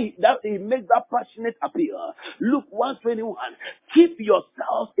you why he makes that passionate appeal. Luke 1:21. Keep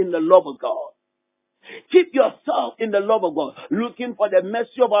yourself in the love of God. Keep yourself in the love of God. Looking for the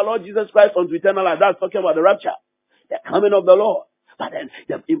mercy of our Lord Jesus Christ unto eternal life. That's talking about the rapture. The coming of the Lord. But then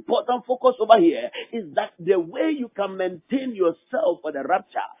the important focus over here is that the way you can maintain yourself for the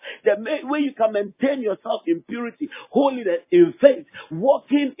rapture, the way you can maintain yourself in purity, holiness, in faith,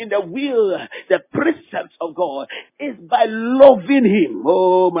 walking in the will, the precepts of God, is by loving Him.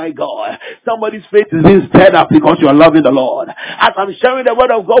 Oh my God. Somebody's faith is being stirred up because you are loving the Lord. As I'm sharing the word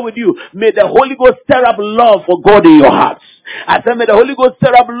of God with you, may the Holy Ghost stir up love for God in your hearts. I said, may the Holy Ghost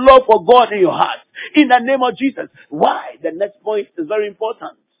stir up love for God in your heart. In the name of Jesus. Why? The next point is very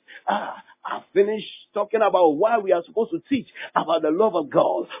important. I've finished talking about why we are supposed to teach about the love of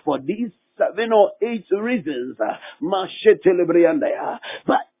God for these 7 or 8 reasons. But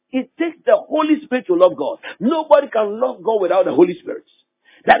it takes the Holy Spirit to love God. Nobody can love God without the Holy Spirit.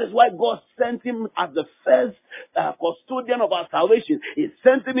 That is why God sent him as the first custodian of our salvation. He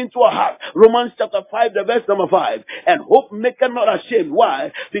sent him into our heart. Romans chapter 5, the verse number 5. And hope maketh not ashamed.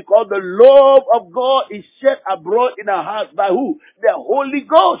 Why? Because the love of God is shed abroad in our hearts by who? The Holy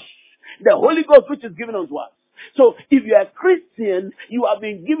Ghost. The Holy Ghost which is given unto us. So if you are a Christian, you have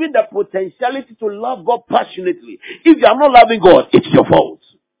been given the potentiality to love God passionately. If you are not loving God, it's your fault.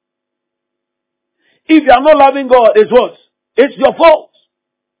 If you are not loving God, it's what? It's your fault.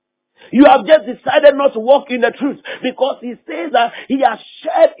 You have just decided not to walk in the truth because He says that He has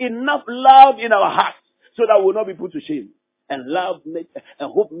shed enough love in our hearts so that we will not be put to shame. And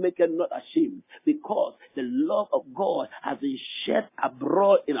hope maketh not ashamed because the love of God has been shed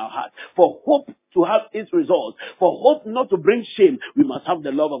abroad in our hearts. For hope to have its results, for hope not to bring shame, we must have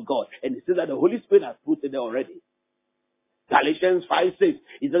the love of God. And He says that the Holy Spirit has put it there already. Galatians 5:6.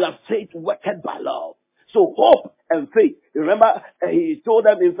 He says that faith worketh by love. So hope and faith. Remember, he told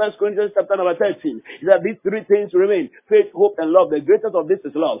them in 1 Corinthians chapter number 13, he said these 3 things remain. Faith, hope, and love. The greatest of this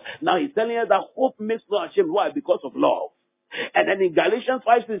is love. Now he's telling us that hope makes no ashamed. Why? Because of love. And then in Galatians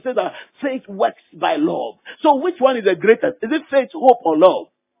 5, he says that faith works by love. So which one is the greatest? Is it faith, hope, or love?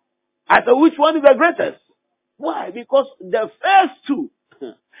 I said, which one is the greatest? Why? Because the first 2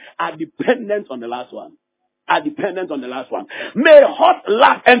 are dependent on the last one. May hot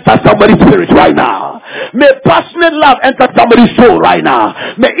love enter somebody's spirit right now. May passionate love enter somebody's soul right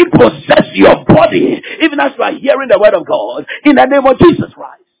now. May it possess your body, even as you are hearing the word of God, in the name of Jesus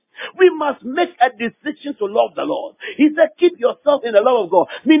Christ. We must make a decision to love the Lord. He said, keep yourself in the love of God,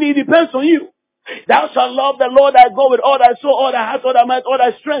 meaning it depends on you. Thou shalt love the Lord thy God with all thy soul, all thy heart, all thy might, all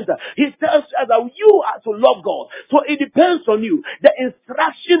thy strength. He tells us that you are to love God. So it depends on you. The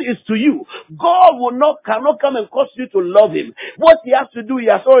instruction is to you. God cannot come and cause you to love Him. What He has to do, He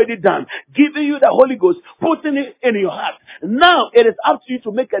has already done. Giving you the Holy Ghost, putting it in your heart. Now it is up to you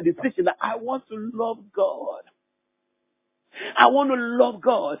to make a decision that I want to love God. I want to love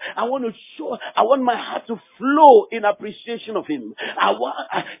God. I want my heart to flow in appreciation of Him.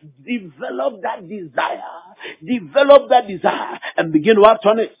 Develop that desire and begin to act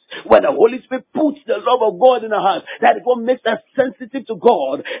on it. When the Holy Spirit puts the love of God in our heart, that God makes us sensitive to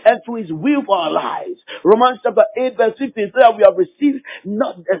God and to His will for our lives. Romans chapter 8 verse 15 says that we have received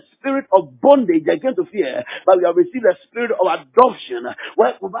not the spirit of bondage again to fear, but we have received the spirit of adoption,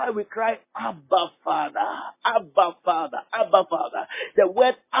 whereby we cry, Abba Father, Abba Father, Abba Father. The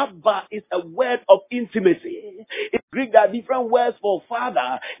word Abba is a word of intimacy. In Greek, there are different words for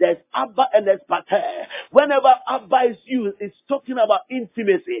father. There's Abba and there's Pater. Whenever Abba is used, it's talking about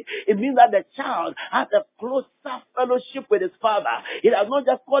intimacy. It means that the child has a closer fellowship with his father. He does not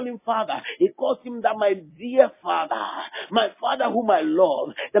just call him father. He calls him that my dear father, my father whom I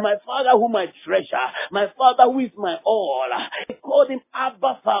love, my father whom I treasure, my father who is my all. He called him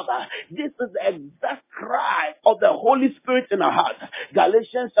Abba Father. This is the exact cry of the Holy Spirit in our heart.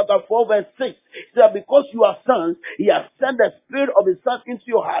 Galatians chapter 4 verse 6 says that because you are sons, He has sent the Spirit of His Son into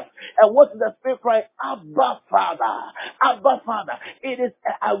your heart. And what is the Spirit crying? Abba Father. Abba Father. It is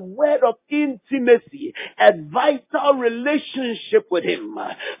a word of intimacy, a vital relationship with Him.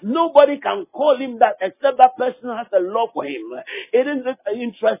 Nobody can call Him that except that person has a love for Him. Isn't it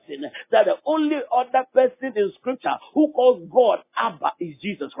interesting that the only other person in Scripture who calls God Abba is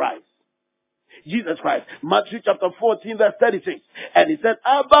Jesus Christ? Jesus Christ. Matthew chapter 14 verse 36. And He said,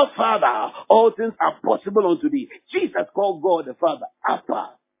 Abba Father, all things are possible unto thee. Jesus called God the Father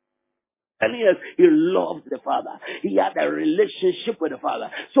Abba. And yes, He loved the Father. He had a relationship with the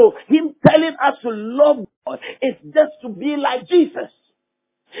Father. So Him telling us to love God is just to be like Jesus.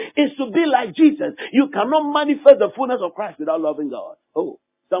 It's to be like Jesus. You cannot manifest the fullness of Christ without loving God. Oh,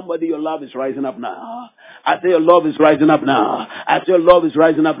 somebody, your love is rising up now. I say your love is rising up now. I say your love is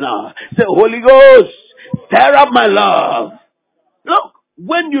rising up now. Say, Holy Ghost, stir up my love. Look,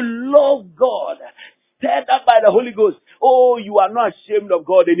 when you love God, stirred up by the Holy Ghost, oh, you are not ashamed of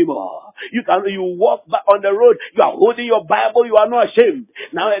God anymore. You walk back on the road, you are holding your Bible, you are not ashamed.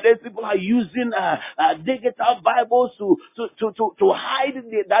 Nowadays, people are using digital Bibles to hide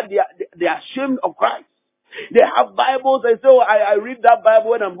that they are ashamed of Christ. They have Bibles and say, oh, I read that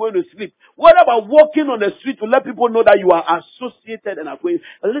Bible when I'm going to sleep. What about walking on the street to let people know that you are associated and acquainted?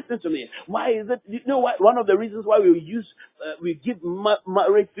 Listen to me. Why is it? You know what? One of the reasons why we give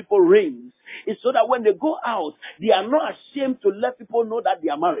married people rings is so that when they go out, they are not ashamed to let people know that they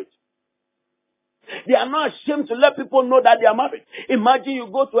are married. They are not ashamed to let people know that they are married. Imagine you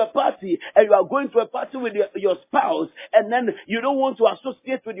go to a party and you are going to a party with your spouse and then you don't want to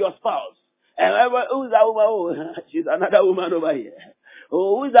associate with your spouse. And who's that woman? Oh, she's another woman over here.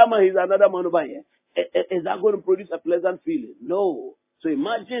 Oh, who's that man? He's another man over here. Is that going to produce a pleasant feeling? No. So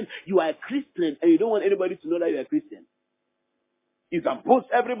imagine you are a Christian and you don't want anybody to know that you're a Christian. You can post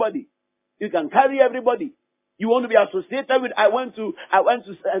everybody. You can carry everybody. You want to be associated with, I went to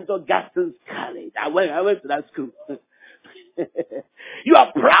St. Augustine's College. I went to that school. You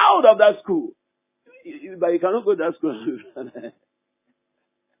are proud of that school. But you cannot go to that school.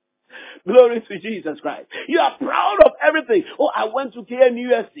 Glory to Jesus Christ. You are proud of everything. Oh, I went to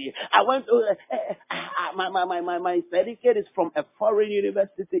KNUSC. I went to, my certificate is from a foreign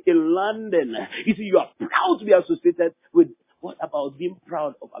university in London. You see, you are proud to be associated with, what about being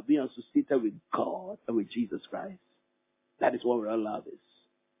proud of being associated with God and with Jesus Christ? That is what real love is.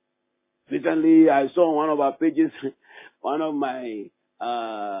 Recently, I saw on one of our pages, one of my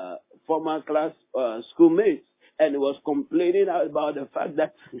former class schoolmates, and he was complaining about the fact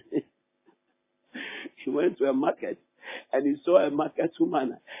that he went to a market and he saw a market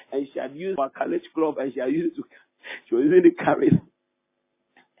woman and she had used our college club and she was using the carry.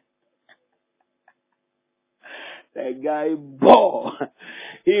 The guy bore.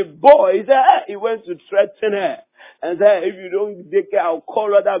 He said, he went to threaten her and said, if you don't take care, I'll call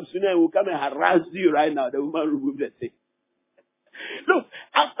her up soon and will come and harass you right now. The woman removed the thing. Look,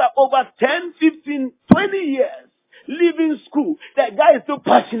 after over 10, 15, 20 years leaving school, that guy is so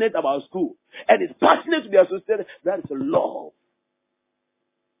passionate about school. And is passionate to be associated. That is love.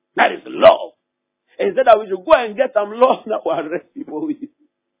 That is love. Instead that we should go and get some laws now to arrest people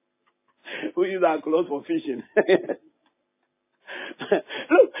who use our clothes for fishing.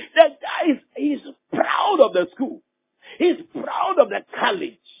 Look, that guy he's proud of the school. He's proud of the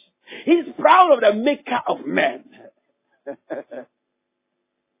college. He's proud of the maker of men.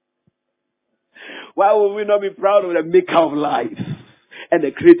 Why would we not be proud of the maker of life and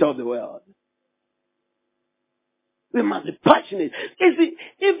the creator of the world? We must be passionate. You see,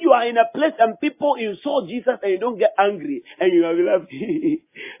 if you are in a place and people insult Jesus and you don't get angry and you are like,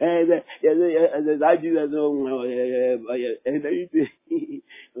 And then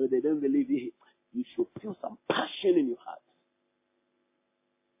they don't believe it. You should feel some passion in your heart.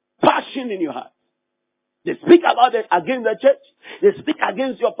 Passion in your heart. They speak about it against the church. They speak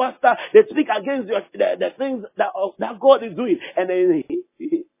against your pastor. They speak against the things that God is doing. And then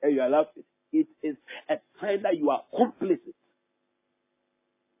and you are laughing. It is a sign that you are complicit.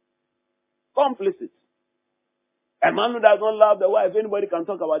 Complicit. A man who does not love the wife, anybody can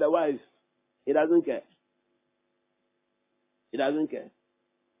talk about the wife. He doesn't care. He doesn't care.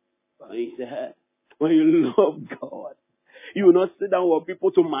 But he said, when you love God, you will not sit down with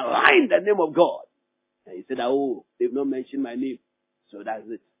people to malign the name of God. And he said, oh, they've not mentioned my name. So that's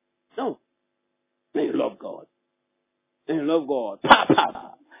it. No. When you love God. When you love God. Pa, pa,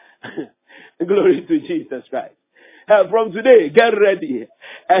 pa. Glory to Jesus Christ. From today, get ready.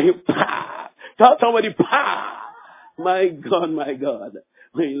 And pa. Tell somebody, pa. My God, my God.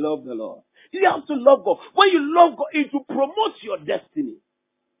 When you love the Lord. You have to love God. When you love God, it will promote your destiny.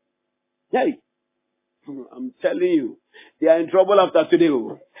 Hey. I'm telling you, they are in trouble after today.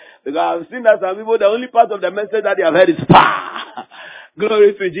 Because I've seen that some people, the only part of the message that they have heard is pa.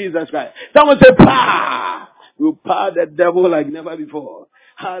 Glory to Jesus Christ. Someone say pa. You pa the devil like never before.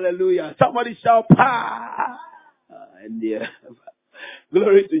 Hallelujah. Somebody shout pa. And yeah.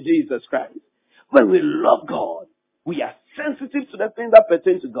 Glory to Jesus Christ. When we love God, we are sensitive to the things that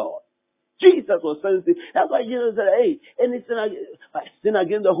pertain to God. Jesus was sensitive. That's why Jesus said, hey, anything sin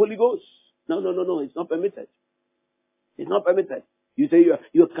against the Holy Ghost. No, it's not permitted. It's not permitted. You say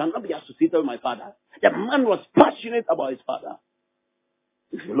you cannot be associated with my father. The man was passionate about his father.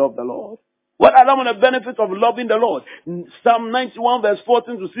 If you love the Lord. What are some of the benefits of loving the Lord? Psalm 91 verse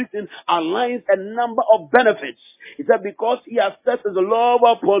 14 to 16 outlines a number of benefits. He said, because he has set his love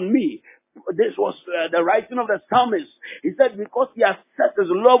upon me. This was the writing of the psalmist. He said, because he has set his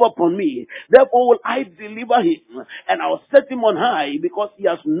love upon me, therefore will I deliver him, and I will set him on high, because he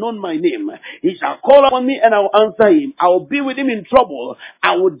has known my name. He shall call upon me, and I will answer him. I will be with him in trouble.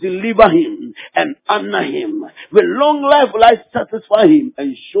 I will deliver him and honor him. With long life will I satisfy him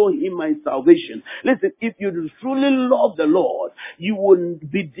and show him my salvation. Listen, if you truly love the Lord, you will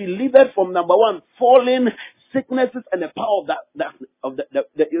be delivered from, number one, falling, sicknesses, and the power of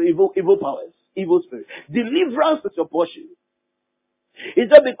the evil powers, evil spirits. Deliverance is your portion. He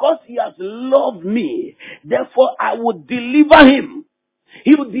said, because he has loved me, therefore I will deliver him.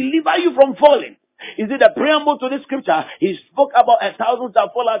 He will deliver you from falling. Is it the preamble to this scripture? He spoke about 1,000 shall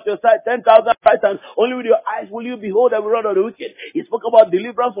fall at your side, 10,000 right hand. Only with your eyes will you behold the rod of the wicked. He spoke about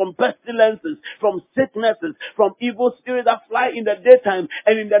deliverance from pestilences, from sicknesses, from evil spirits that fly in the daytime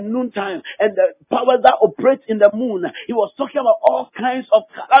and in the noontime, and the powers that operate in the moon. He was talking about all kinds of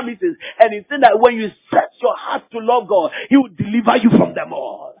calamities. And he said that when you set your heart to love God, he will deliver you from them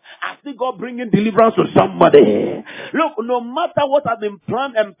all. I see God bringing deliverance to somebody. Look, no matter what has been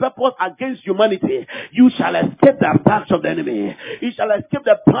planned and purposed against humanity, you shall escape the attacks of the enemy. You shall escape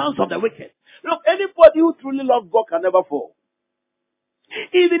the plans of the wicked. Look, anybody who truly loves God can never fall.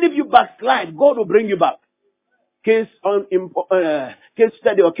 Even if you backslide, God will bring you back. Case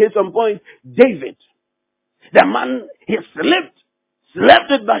study or case on point, David. The man, he slept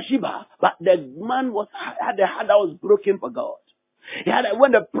with Bathsheba, but the man had a heart that was broken for God.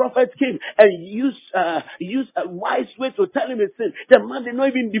 When the prophet came and used a wise way to tell him his sin, the man did not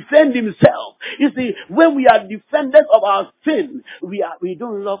even defend himself. You see, when we are defenders of our sin, we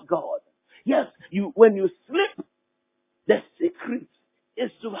don't love God. Yes, when you sleep, the secret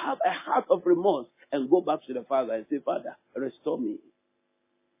is to have a heart of remorse and go back to the Father and say, Father, restore me.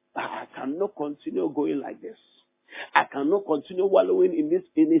 I cannot continue going like this. I cannot continue wallowing in this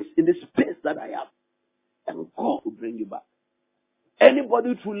space that I am. And God will bring you back. Anybody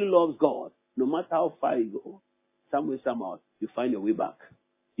who truly loves God, no matter how far you go, some way, somehow, you find your way back.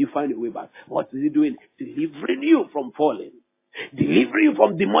 You find your way back. What is he doing? Delivering you from falling. Delivering you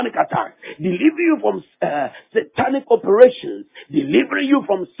from demonic attacks. Delivering you from satanic operations. Delivering you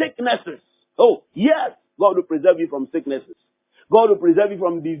from sicknesses. Oh, yes, God will preserve you from sicknesses. God will preserve you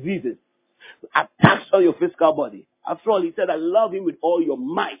from diseases. Attacks on your physical body. After all, he said, I love him with all your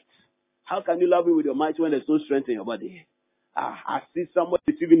might. How can you love him with your might when there's no strength in your body? I see someone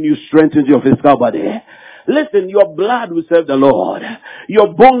receiving new strength into your physical body. Listen, your blood will serve the Lord.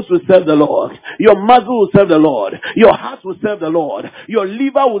 Your bones will serve the Lord. Your muscle will serve the Lord. Your heart will serve the Lord. Your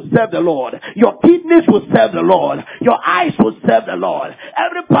liver will serve the Lord. Your kidneys will serve the Lord. Your eyes will serve the Lord.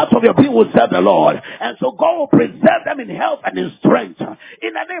 Every part of your being will serve the Lord. And so God will preserve them in health and in strength.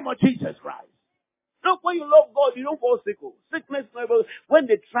 In the name of Jesus Christ. Look, when you love God, you don't fall sick. Sickness is not able, when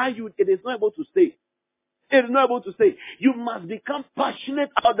they try you, it is not able to stay. It is not able to say. You must become passionate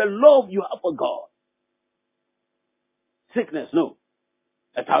about the love you have for God. Sickness, no.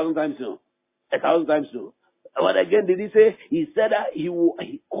 1,000 times no. 1,000 times no. What again did he say? He said that he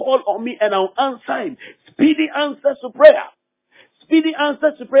called on me and I'll answer him. Speedy answers to prayer. Speedy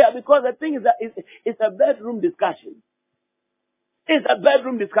answers to prayer, because the thing is that it's a bedroom discussion. It's a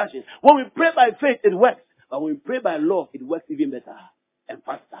bedroom discussion. When we pray by faith, it works. But when we pray by love, it works even better and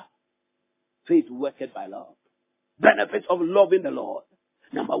faster. Faith worketh by love. Benefits of loving the Lord.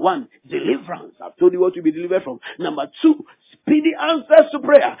 Number 1, deliverance. I've told you what to be delivered from. Number 2, speedy answers to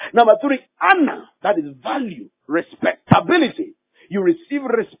prayer. Number 3, honor. That is value, respectability. You receive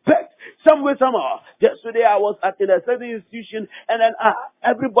respect some way, somehow. Just today I was at a certain institution, and then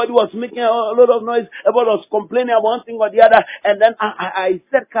everybody was making a lot of noise. Everybody was complaining about one thing or the other. And then I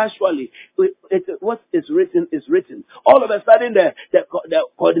said casually, what is written is written. All of a sudden, the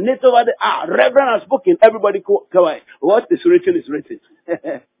coordinator over the Reverend has spoken. Everybody quiet. What is written is written.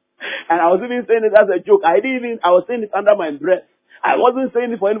 And I was even saying it as a joke. I was saying it under my breath. I wasn't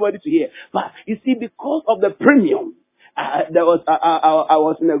saying it for anybody to hear. But you see, because of the premium, I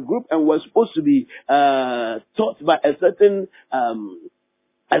was in a group and was supposed to be taught by a certain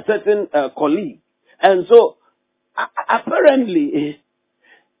colleague, and so apparently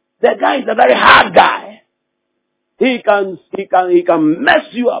the guy is a very hard guy. He can mess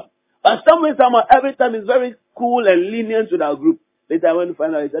you up. But somehow, every time he's very cool and lenient to that group. Later I went to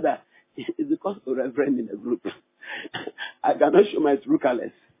find out, he said that it's because of the reverend in the group. I cannot show my true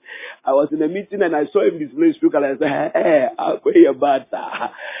colors. I was in a meeting and I saw him display his true colors. I said, hey, I'll pay you about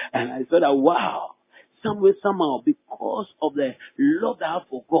that. And I said, wow. Somehow, because of the love I have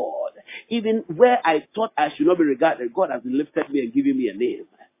for God, even where I thought I should not be regarded, God has lifted me and given me a name.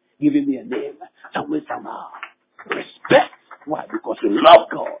 Giving me a name. Somehow. Respect. Why? Because you love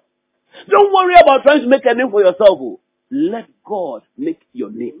God. Don't worry about trying to make a name for yourself. Let God make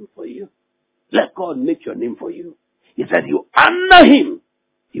your name for you. Let God make your name for you. He said you honor him.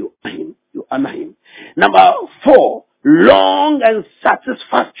 You honor him. Number 4, long and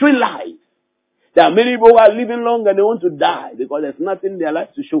satisfactory life. There are many people who are living long and they want to die because there's nothing in their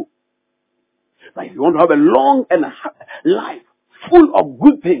life to show. But if you want to have a long and life full of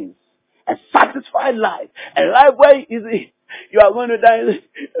good things, a satisfied life, a life where you are going to die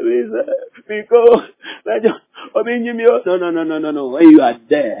because no. When you are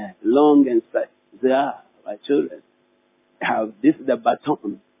there, long and satisfied, my children, this is the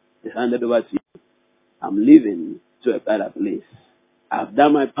baton is handed over to you. I'm leaving to a better place. I've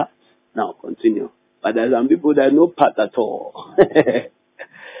done my part. Now continue. But there are some people that have no part at all.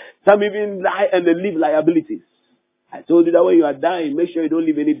 Some even lie and they leave liabilities. I told you that when you are dying, make sure you don't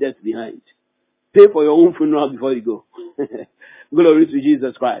leave any debt behind. Pay for your own funeral before you go. Glory to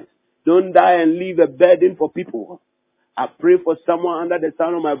Jesus Christ. Don't die and leave a burden for people. I pray for someone under the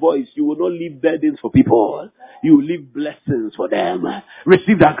sound of my voice. You will not leave burdens for people. You will leave blessings for them.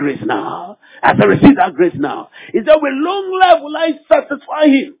 Receive that grace now. As I receive that grace now. He said, with long life will I satisfy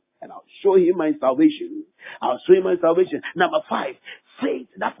him. And I'll show him my salvation. I'll show him my salvation. Number 5, faith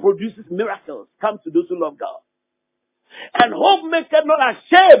that produces miracles comes to those who love God. And hope maketh not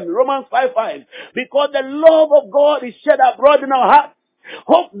ashamed. Romans 5:5. Because the love of God is shed abroad in our hearts.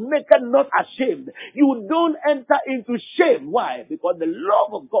 Hope maketh not ashamed. You don't enter into shame. Why? Because the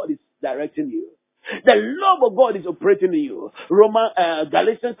love of God is directing you. The love of God is operating in you.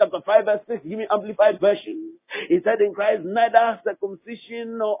 Galatians chapter 5 verse 6, give me amplified version. He said in Christ, neither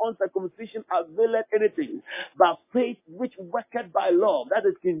circumcision nor uncircumcision availeth anything, but faith which worketh by love. That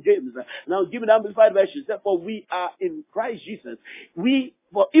is King James. Now give me the amplified version. Therefore we are in Christ Jesus.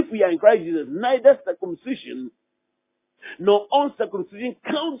 For if we are in Christ Jesus, neither circumcision nor uncircumcision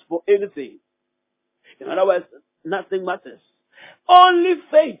counts for anything. In other words, nothing matters. Only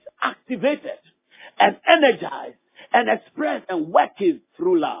faith activated and energized and expressed and working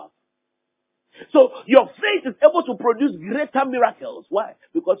through love. So your faith is able to produce greater miracles. Why?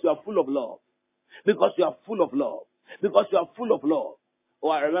 Because you are full of love. Because you are full of love. Because you are full of love. Oh,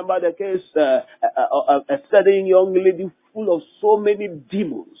 I remember the case of a certain young lady full of so many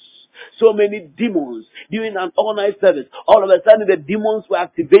demons. So many demons during an all-night service. All of a sudden the demons were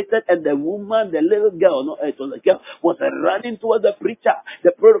activated and the woman, the little girl, no, it was a girl, was running towards the preacher.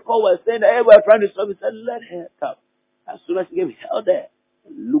 The protocol was saying, hey, we're trying to stop. He said, let her come. As soon as she came, held there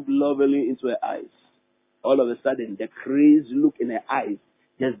and looked lovingly into her eyes. All of a sudden the crazed look in her eyes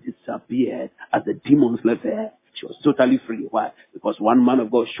just disappeared as the demons left her. She was totally free. Why? Because one man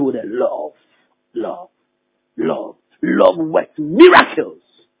of God showed her love. Love. Love. Love works miracles.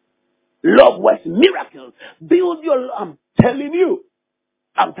 Love works miracles. Build your love. I'm telling you.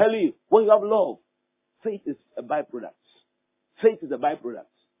 When you have love, faith is a byproduct. Faith is a byproduct.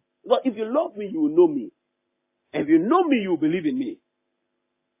 Because if you love me, you will know me. If you know me, you will believe in me.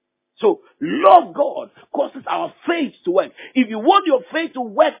 So, love God causes our faith to work. If you want your faith to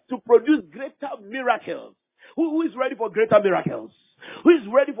work to produce greater miracles, who is ready for greater miracles? Who is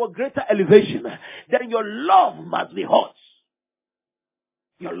ready for greater elevation? Then your love must be hot.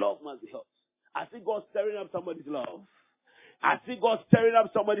 Your love must be hot. I see God stirring up somebody's love. I see God stirring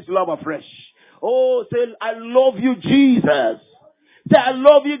up somebody's love afresh. Oh, say, I love you, Jesus. Say, I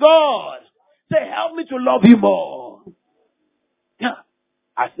love you, God. Say, help me to love you more. Yeah.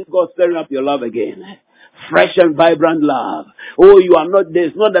 I see God stirring up your love again. Fresh and vibrant love. Oh, you are not there.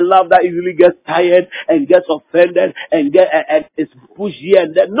 It's not the love that easily gets tired and gets offended and it's pushed here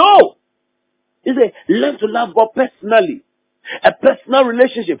and there. No! You see, learn to love God personally. A personal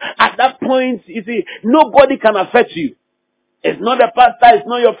relationship. At that point, you see, nobody can affect you. It's not a pastor, it's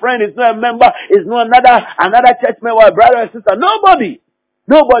not your friend, it's not a member, it's not another church member, a brother or sister. Nobody.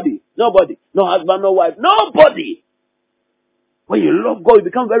 No husband, no wife. Nobody. When you love God, you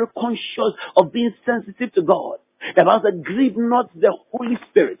become very conscious of being sensitive to God. The Bible says, grieve not the Holy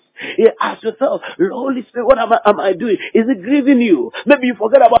Spirit. You ask yourself, Holy Spirit, what am I doing? Is it grieving you? Maybe you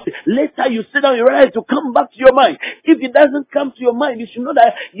forget about it. Later you sit down, you realize to come back to your mind. If it doesn't come to your mind, you should know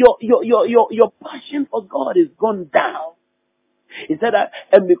that your passion for God is gone down. He said that,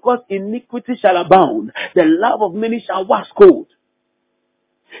 and because iniquity shall abound, the love of many shall wax cold.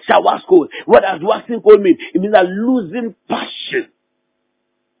 Shall wax cold. What does waxing cold mean? It means that losing passion.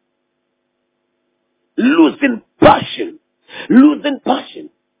 Losing passion. Losing passion.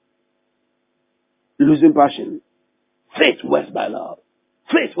 Losing passion. Faith works by love.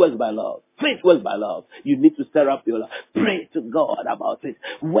 Faith works by love. Faith works by love. You need to stir up your love. Pray to God about it.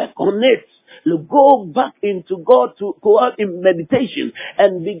 Work on it. Go back into God to go out in meditation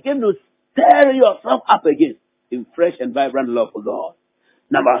and begin to stir yourself up again in fresh and vibrant love for God.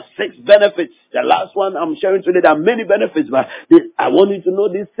 Number 6, benefits. The last one I'm sharing today, there are many benefits, but I want you to know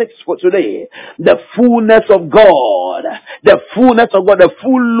these 6 for today. The fullness of God. The fullness of God, the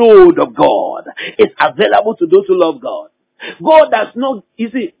full load of God is available to those who love God. God does not, you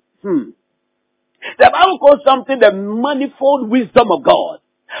see, the Bible calls something the manifold wisdom of God.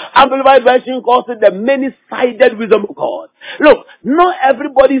 Amplified version calls it the many-sided wisdom of God. Look, not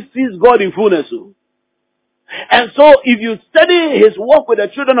everybody sees God in fullness. And so, if you study his work with the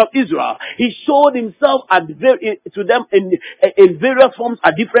children of Israel, he showed himself to them in various forms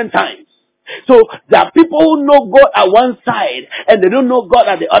at different times. So, there are people who know God at one side, and they don't know God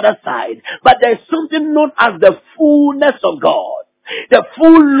at the other side. But there is something known as the fullness of God. The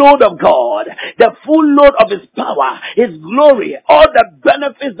full load of God, the full load of His power, His glory, all the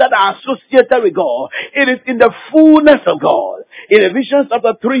benefits that are associated with God. It is in the fullness of God. In Ephesians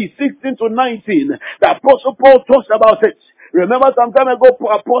chapter 3, 16 to 19, the Apostle Paul talks about it. Remember some time ago,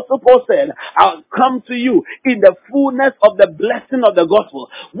 Apostle Paul said, I'll come to you in the fullness of the blessing of the gospel.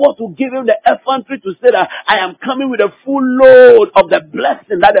 What will give him the effrontery to say that I am coming with a full load of the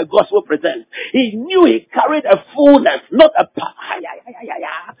blessing that the gospel presents. He knew he carried a fullness, not a part.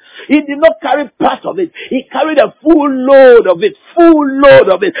 He did not carry part of it. He carried a full load of it. Full load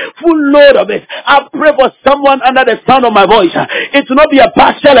of it. Full load of it. I pray for someone under the sound of my voice. It will not be a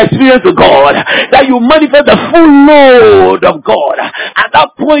partial experience with God. That you manifest the full load of God. At that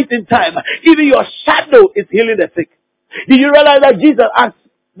point in time, even your shadow is healing the sick. Did you realize that Jesus asked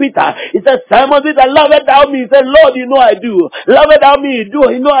Peter, he said, Simon Peter, lovest thou me? He said, Lord, you know I do. Lovest thou me?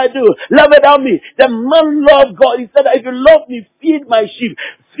 You know I do. Lovest thou me? The man loved God. He said, if you love me, feed my sheep.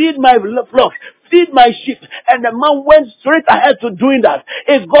 Feed my flock. Feed my sheep. And the man went straight ahead to doing that.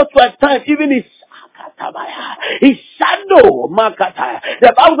 It got to a time, even his shadow,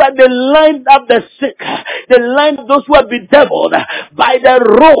 the Bible said they lined up the sick, they lined up those who had been bedeviled by the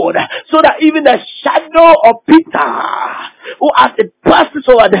road, so that even the shadow of Peter, who as it passes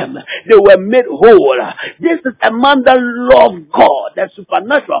over them, they were made whole. This is a man that loved God, the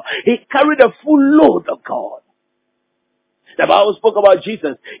supernatural. He carried a full load of God. The Bible spoke about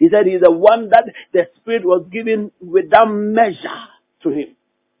Jesus. He said he's the one that the Spirit was given without measure to him.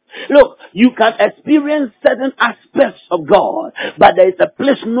 Look, you can experience certain aspects of God, but there is a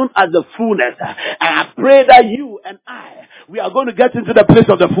place known as the fullness. And I pray that you and we are going to get into the place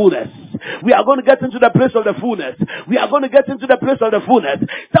of the fullness. We are going to get into the place of the fullness. We are going to get into the place of the fullness.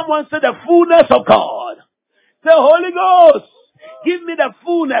 Someone said the fullness of God. Say, Holy Ghost, give me the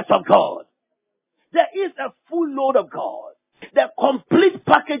fullness of God. There is a full load of God. The complete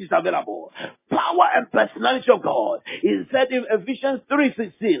package is available. Power and personality of God. He said in Ephesians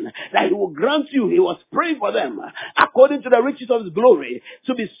 3:16 that He will grant you, He was praying for them, according to the riches of His glory,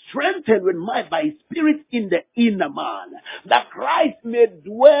 to be strengthened with might by His Spirit in the inner man, that Christ may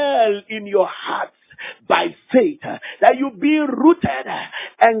dwell in your hearts by faith, that you being rooted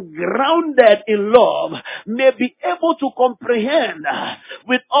and grounded in love may be able to comprehend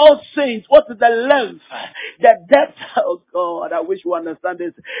with all saints what is the length, the depth, oh God, I wish you understand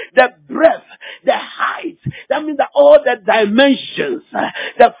this, the breadth, the height. That means that all the dimensions,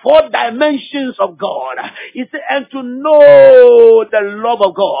 the 4 dimensions of God. He said, and to know the love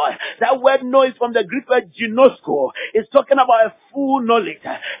of God. That word know is from the Greek word ginosko. It's talking about a full knowledge,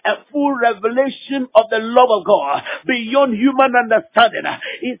 a full revelation of the love of God beyond human understanding.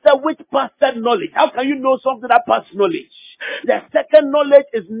 He said, which passeth knowledge? How can you know something that passes knowledge? The second knowledge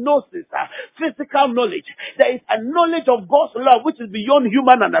is gnosis, physical knowledge. There is a knowledge of God's love which is beyond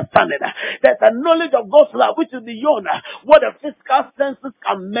human understanding. There's a knowledge of God's love which is beyond what the physical senses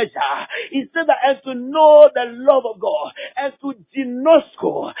can measure. He said that as to know the love of God, as to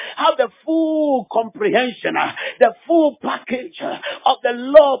ginosko, have the full comprehension, the full package of the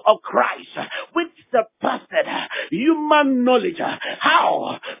love of Christ, which surpassed human knowledge.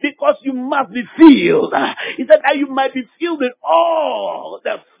 How? Because you must be filled. He said that you might be filled with all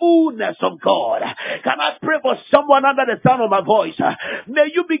the fullness of God. Can I pray for someone under the sound of my voice? May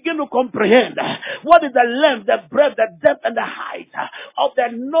you begin to comprehend what is the length, the breadth, the depth, and the height of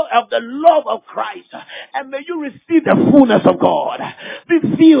the love of Christ. And may you receive the fullness of God. Be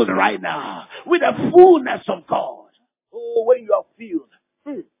filled right now with the fullness of God. Oh, when you are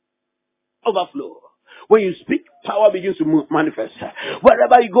filled, overflow. When you speak, power begins to manifest.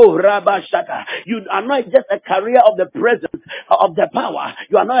 Wherever you go, Rabba Shaka, you are not just a carrier of the presence of the power.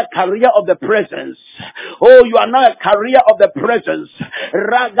 You are not a carrier of the presence. Oh, you are not a carrier of the presence.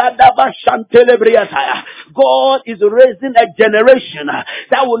 Ragadaba Shantelebriataya. God is raising a generation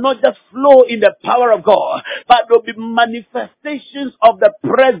that will not just flow in the power of God, but there will be manifestations of the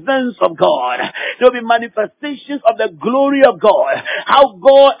presence of God. There will be manifestations of the glory of God. How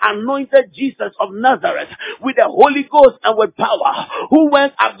God anointed Jesus of Nazareth with the Holy Ghost and with power, who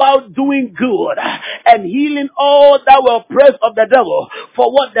went about doing good and healing all that were oppressed of the devil,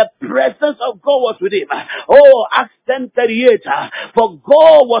 for what the presence of God was with him. Oh, Acts 10:38, for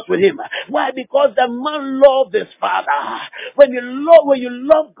God was with him. Why? Because the man loved his Father. When you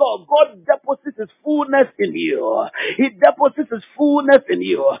love God, God deposits His fullness in you. He deposits His fullness in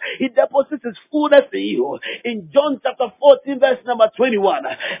you. He deposits His fullness in you. In John chapter 14, verse number 21,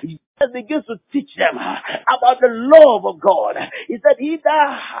 Jesus begins to teach them about the love of God. He said, He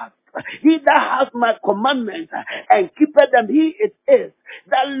that has my commandments and keepeth them, he it is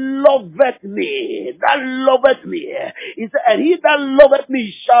that loveth me. That loveth me. He said, and he that loveth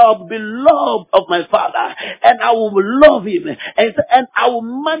me shall be loved of my Father, and I will love him. And he said, and I will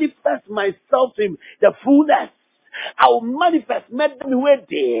manifest myself to him, the fullness. I will manifest, make them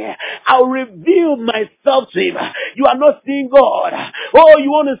ready. I will reveal myself to him. You are not seeing God. Oh, you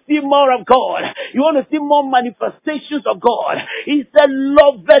want to see more of God. You want to see more manifestations of God. He said,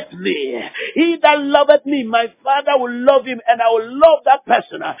 loveth me. He that loveth me, my Father will love him, and I will love that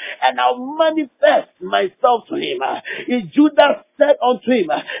person, and I will manifest myself to him. Judas said unto him,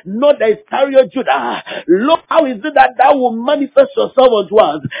 not the Iscariot Judah, look, how is it that thou will manifest yourself unto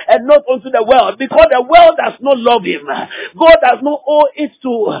us and not unto the world? Because the world does not love him. God does not owe it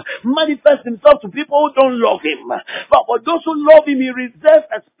to manifest himself to people who don't love him. But for those who love him, he reserves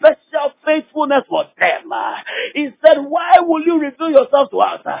a special faithfulness for them. He said, why will you reveal yourself to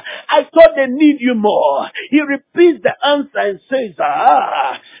us? I thought they need you more. He repeats the answer and says,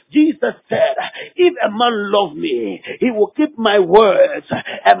 Jesus said, if a man love me, he will keep my words,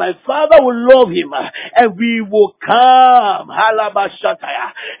 and my Father will love him, and we will come.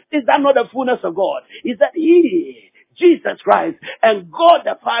 Is that not the fullness of God? Is that He, Jesus Christ, and God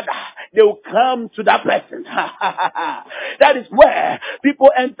the Father, they will come to that person. That is where people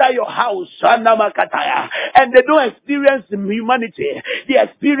enter your house, and they don't experience humanity. They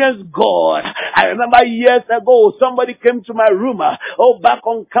experience God. I remember years ago, somebody came to my room, back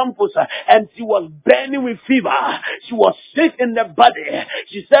on campus, and she was burning with fever. She was sick in the body.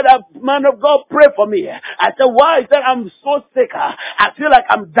 She said, man of God, pray for me. I said, why? He said, I'm so sick. I feel like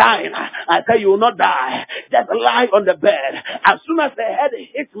I'm dying. I said, you will not die. Just lie on the bed. As soon as her head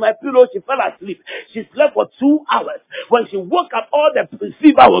hit my pillow, she fell asleep. She slept for 2 hours. When she woke up, all the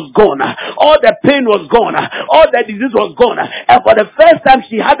fever was gone. All the pain was gone. All the disease was gone. And for the first time,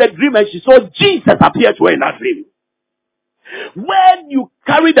 she had a dream and she saw Jesus appear to her in that dream. When you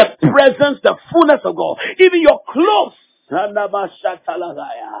carry the presence, the fullness of God, even your clothes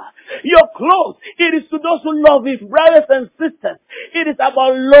Your clothes, it is to those who love Him, brothers and sisters. It is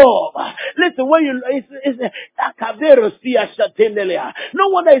about love. Listen, when you, no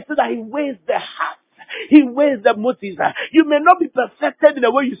wonder He said that He weighs the heart. He weighs the motives. You may not be perfected in the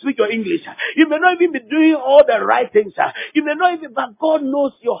way you speak your English. You may not even be doing all the right things. You may not even, but God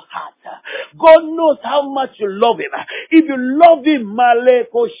knows your heart. God knows how much you love Him. If you love Him,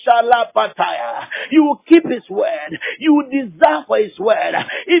 Maleko Shala Pataya, you will keep His word. You will desire for His word.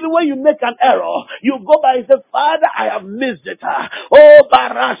 Even when you make an error, you go by and say, Father, I have missed it. Oh,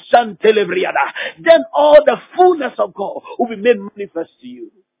 Barashan Telebriada. Then all the fullness of God will be made manifest to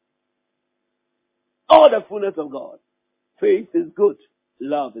you. All the fullness of God. Faith is good.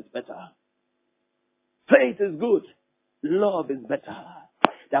 Love is better. Faith is good. Love is better.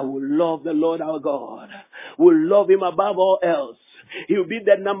 That will love the Lord our God. Will love Him above all else. He will be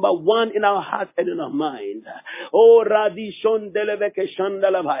the number one in our heart and in our mind. Oh, Radishon Deleveke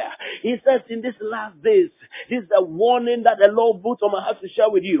Shandalavaya. He says in these last days, this is a warning that the Lord put on my heart to share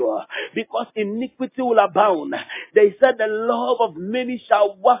with you. Because iniquity will abound. They said the love of many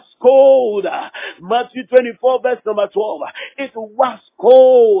shall wax cold. Matthew 24 verse number 12. It will wax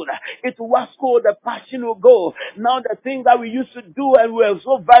cold. It will wax cold. The passion will go. Now the things that we used to do and we are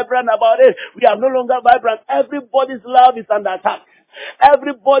so vibrant about it, we are no longer vibrant. Everybody's love is under attack.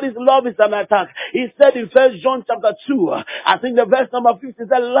 Everybody's love is an attack. He said in 1 John chapter 2, I think the verse number 15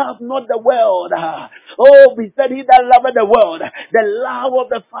 said, love not the world. Oh, he said, he that loveth the world, the love of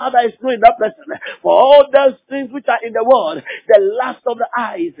the Father is not in that person. For all those things which are in the world, the lust of the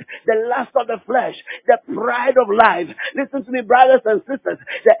eyes, the lust of the flesh, the pride of life. Listen to me, brothers and sisters.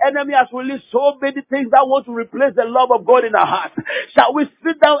 The enemy has released so many things that want to replace the love of God in our hearts. Shall we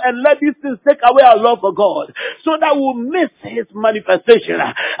sit down and let these things take away our love for God so that we'll miss His manifestation?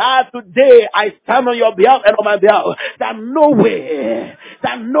 Today I stand on your behalf and on my behalf that no way,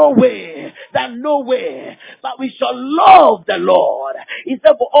 but we shall love the Lord. He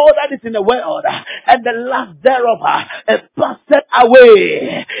said, for all that is in the world and the lust thereof, it passeth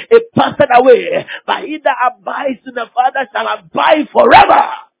away. It passeth away. But he that abides in the Father shall abide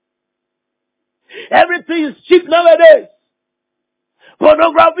forever. Everything is cheap nowadays.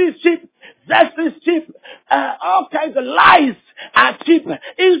 Pornography is cheap. Sex is cheap. All kinds of lies are cheap.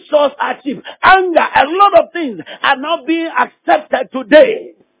 Insults are cheap. Anger, a lot of things are not being accepted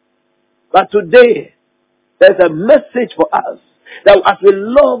today. But today, there's a message for us. That as we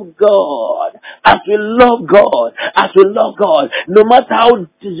love God, no matter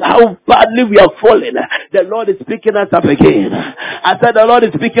how badly we are falling, the Lord is picking us up again. I said the Lord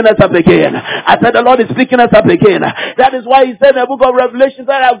is picking us up again. That is why He said in the book of Revelation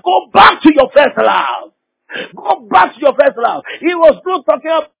that go back to your first love. Go back to your first love. He was not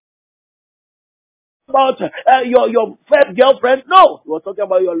talking about your first girlfriend. No, He was talking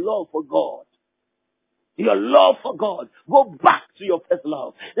about your love for God. Your love for God. Go back to your first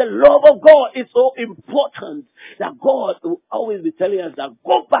love. The love of God is so important that God will always be telling us that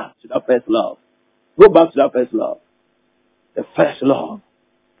go back to that first love. Go back to that first love. The first love.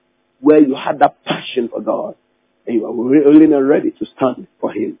 Where you had that passion for God. And you are willing and ready to stand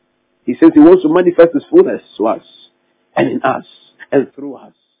for Him. He says He wants to manifest His fullness to us. And in us. And through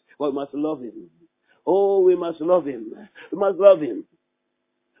us. But we must love Him. Oh, we must love Him. We must love Him.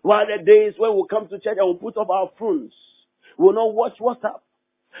 One of the days when we come to church and we put up our phones, we will not watch WhatsApp.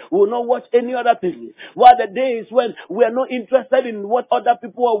 We will not watch any other thing. One of the days when we are not interested in what other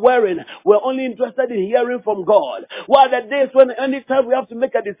people are wearing, we are only interested in hearing from God. One of the days when anytime we have to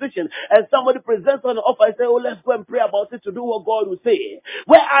make a decision and somebody presents an offer, I say, oh, let's go and pray about it to do what God will say.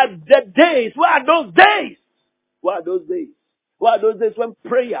 Where are the days? Where are those days? Where are those days? Well, those days when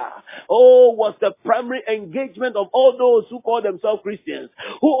prayer, was the primary engagement of all those who call themselves Christians,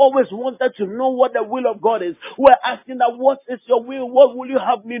 who always wanted to know what the will of God is, who are asking that, what is your will? What will you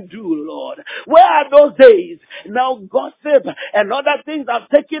have me do, Lord? Where are those days? Now gossip and other things have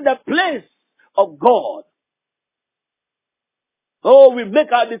taken the place of God. Oh, we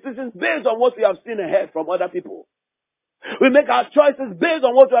make our decisions based on what we have seen and heard from other people. We make our choices based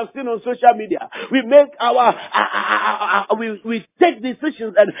on what we have seen on social media. We make we take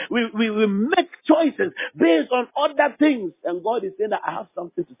decisions and we make choices based on other things. And God is saying that I have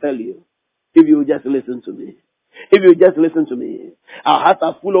something to tell you. If you just listen to me. If you just listen to me. Our hearts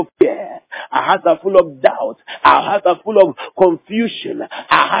are full of fear. Our hearts are full of doubt. Our hearts are full of confusion.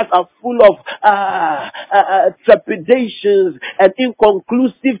 Our hearts are full of trepidations and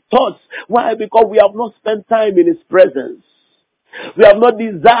inconclusive thoughts. Why? Because we have not spent time in His presence. We have not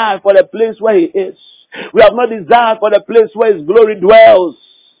desired for the place where He is. We have not desired for the place where His glory dwells.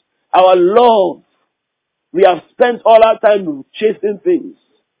 Our love We have spent all our time chasing things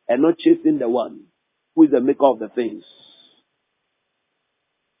and not chasing the one who is the maker of the things.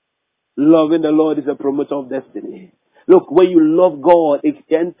 Loving the Lord is a promoter of destiny. Look, when you love God, it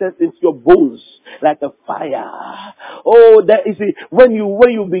enters into your bones like a fire. Oh, that you see, when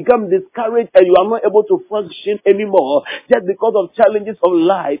you become discouraged and you are not able to function anymore, just because of challenges of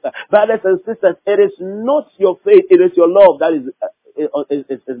life, brothers and sisters, it is not your faith, it is your love that is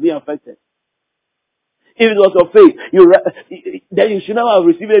being affected. If it was your faith, then you should never have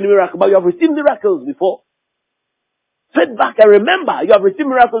received any miracle, but you have received miracles before. Sit back and remember, you have received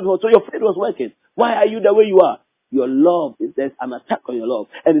miracles before, so your faith was working. Why are you the way you are? Your love is there's an attack on your love.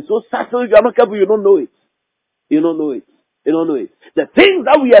 And it's so subtle, if you are not careful, you don't know it. You don't know it. You don't know it. The things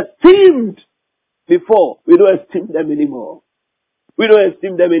that we esteemed before, we don't esteem them anymore. We don't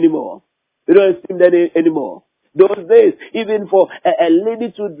esteem them anymore. We don't esteem them anymore. Those days, even for a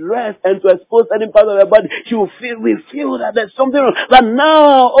lady to dress and to expose any part of her body, we feel that there's something wrong. But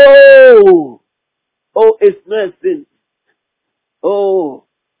now, it's not a sin.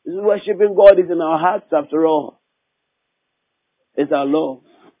 Worshiping God is in our hearts after all. It's our love.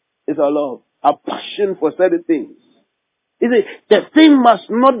 It's our love. Our passion for certain things. You see, the thing must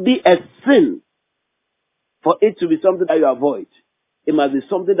not be a sin for it to be something that you avoid. It must be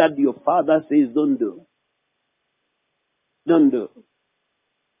something that your Father says don't do. Don't do.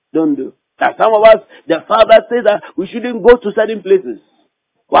 Don't do. Like some of us, the Father says that we shouldn't go to certain places.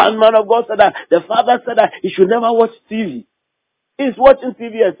 One man of God said that the Father said that he should never watch TV. Is watching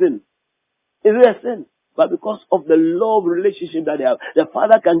TV a sin? Is it a sin? But because of the love relationship that they have, the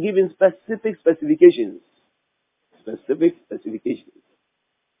Father can give him specific specifications. Specific specifications.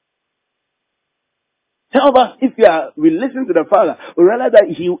 Some of us, if we listen to the Father, we realize that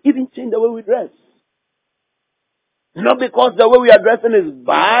he will even change the way we dress. Not because the way we are dressing is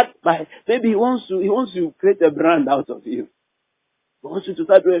bad, but maybe he wants to create a brand out of you. He wants you to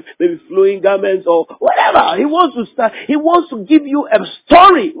start wearing maybe flowing garments or whatever. He wants to give you a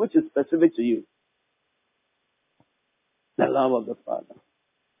story which is specific to you. The love of the Father.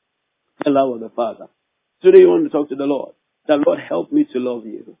 The love of the Father. Today you want to talk to the Lord. The Lord, help me to love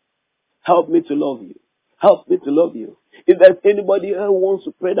you. Help me to love you. Help me to love you. If there's anybody who wants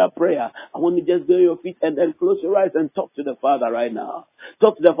to pray that prayer, I want you to just go on your feet and then close your eyes and talk to the Father right now.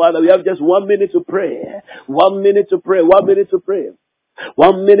 Talk to the Father. We have just 1 minute to pray. 1 minute to pray. 1 minute to pray.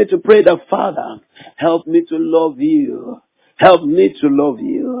 1 minute to pray the Father. Help me to love you. Help me to love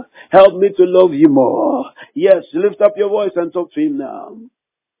you. Help me to love you more. Yes, lift up your voice and talk to him now.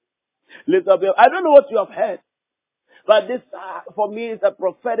 Lift up I don't know what you have heard. But this, for me, is a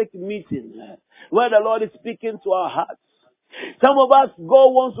prophetic meeting where the Lord is speaking to our hearts. Some of us, God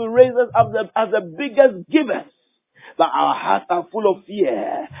wants to raise us up as the biggest givers. But our hearts are full of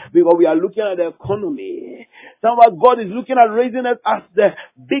fear because we are looking at the economy. Some of us, God is looking at raising us as the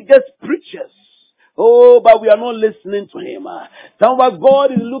biggest preachers. But we are not listening to him. Some of us,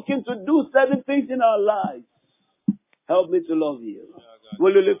 God is looking to do certain things in our lives. Help me to love you.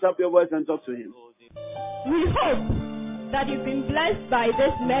 Will you lift up your voice and talk to him? We hope that you've been blessed by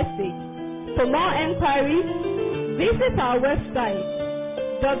this message. For more enquiries, visit our website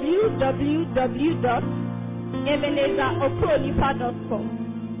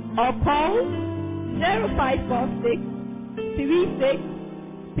www.ebenezerokronipa.com or call 0546 36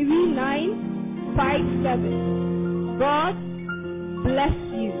 3957. God bless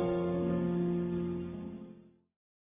you.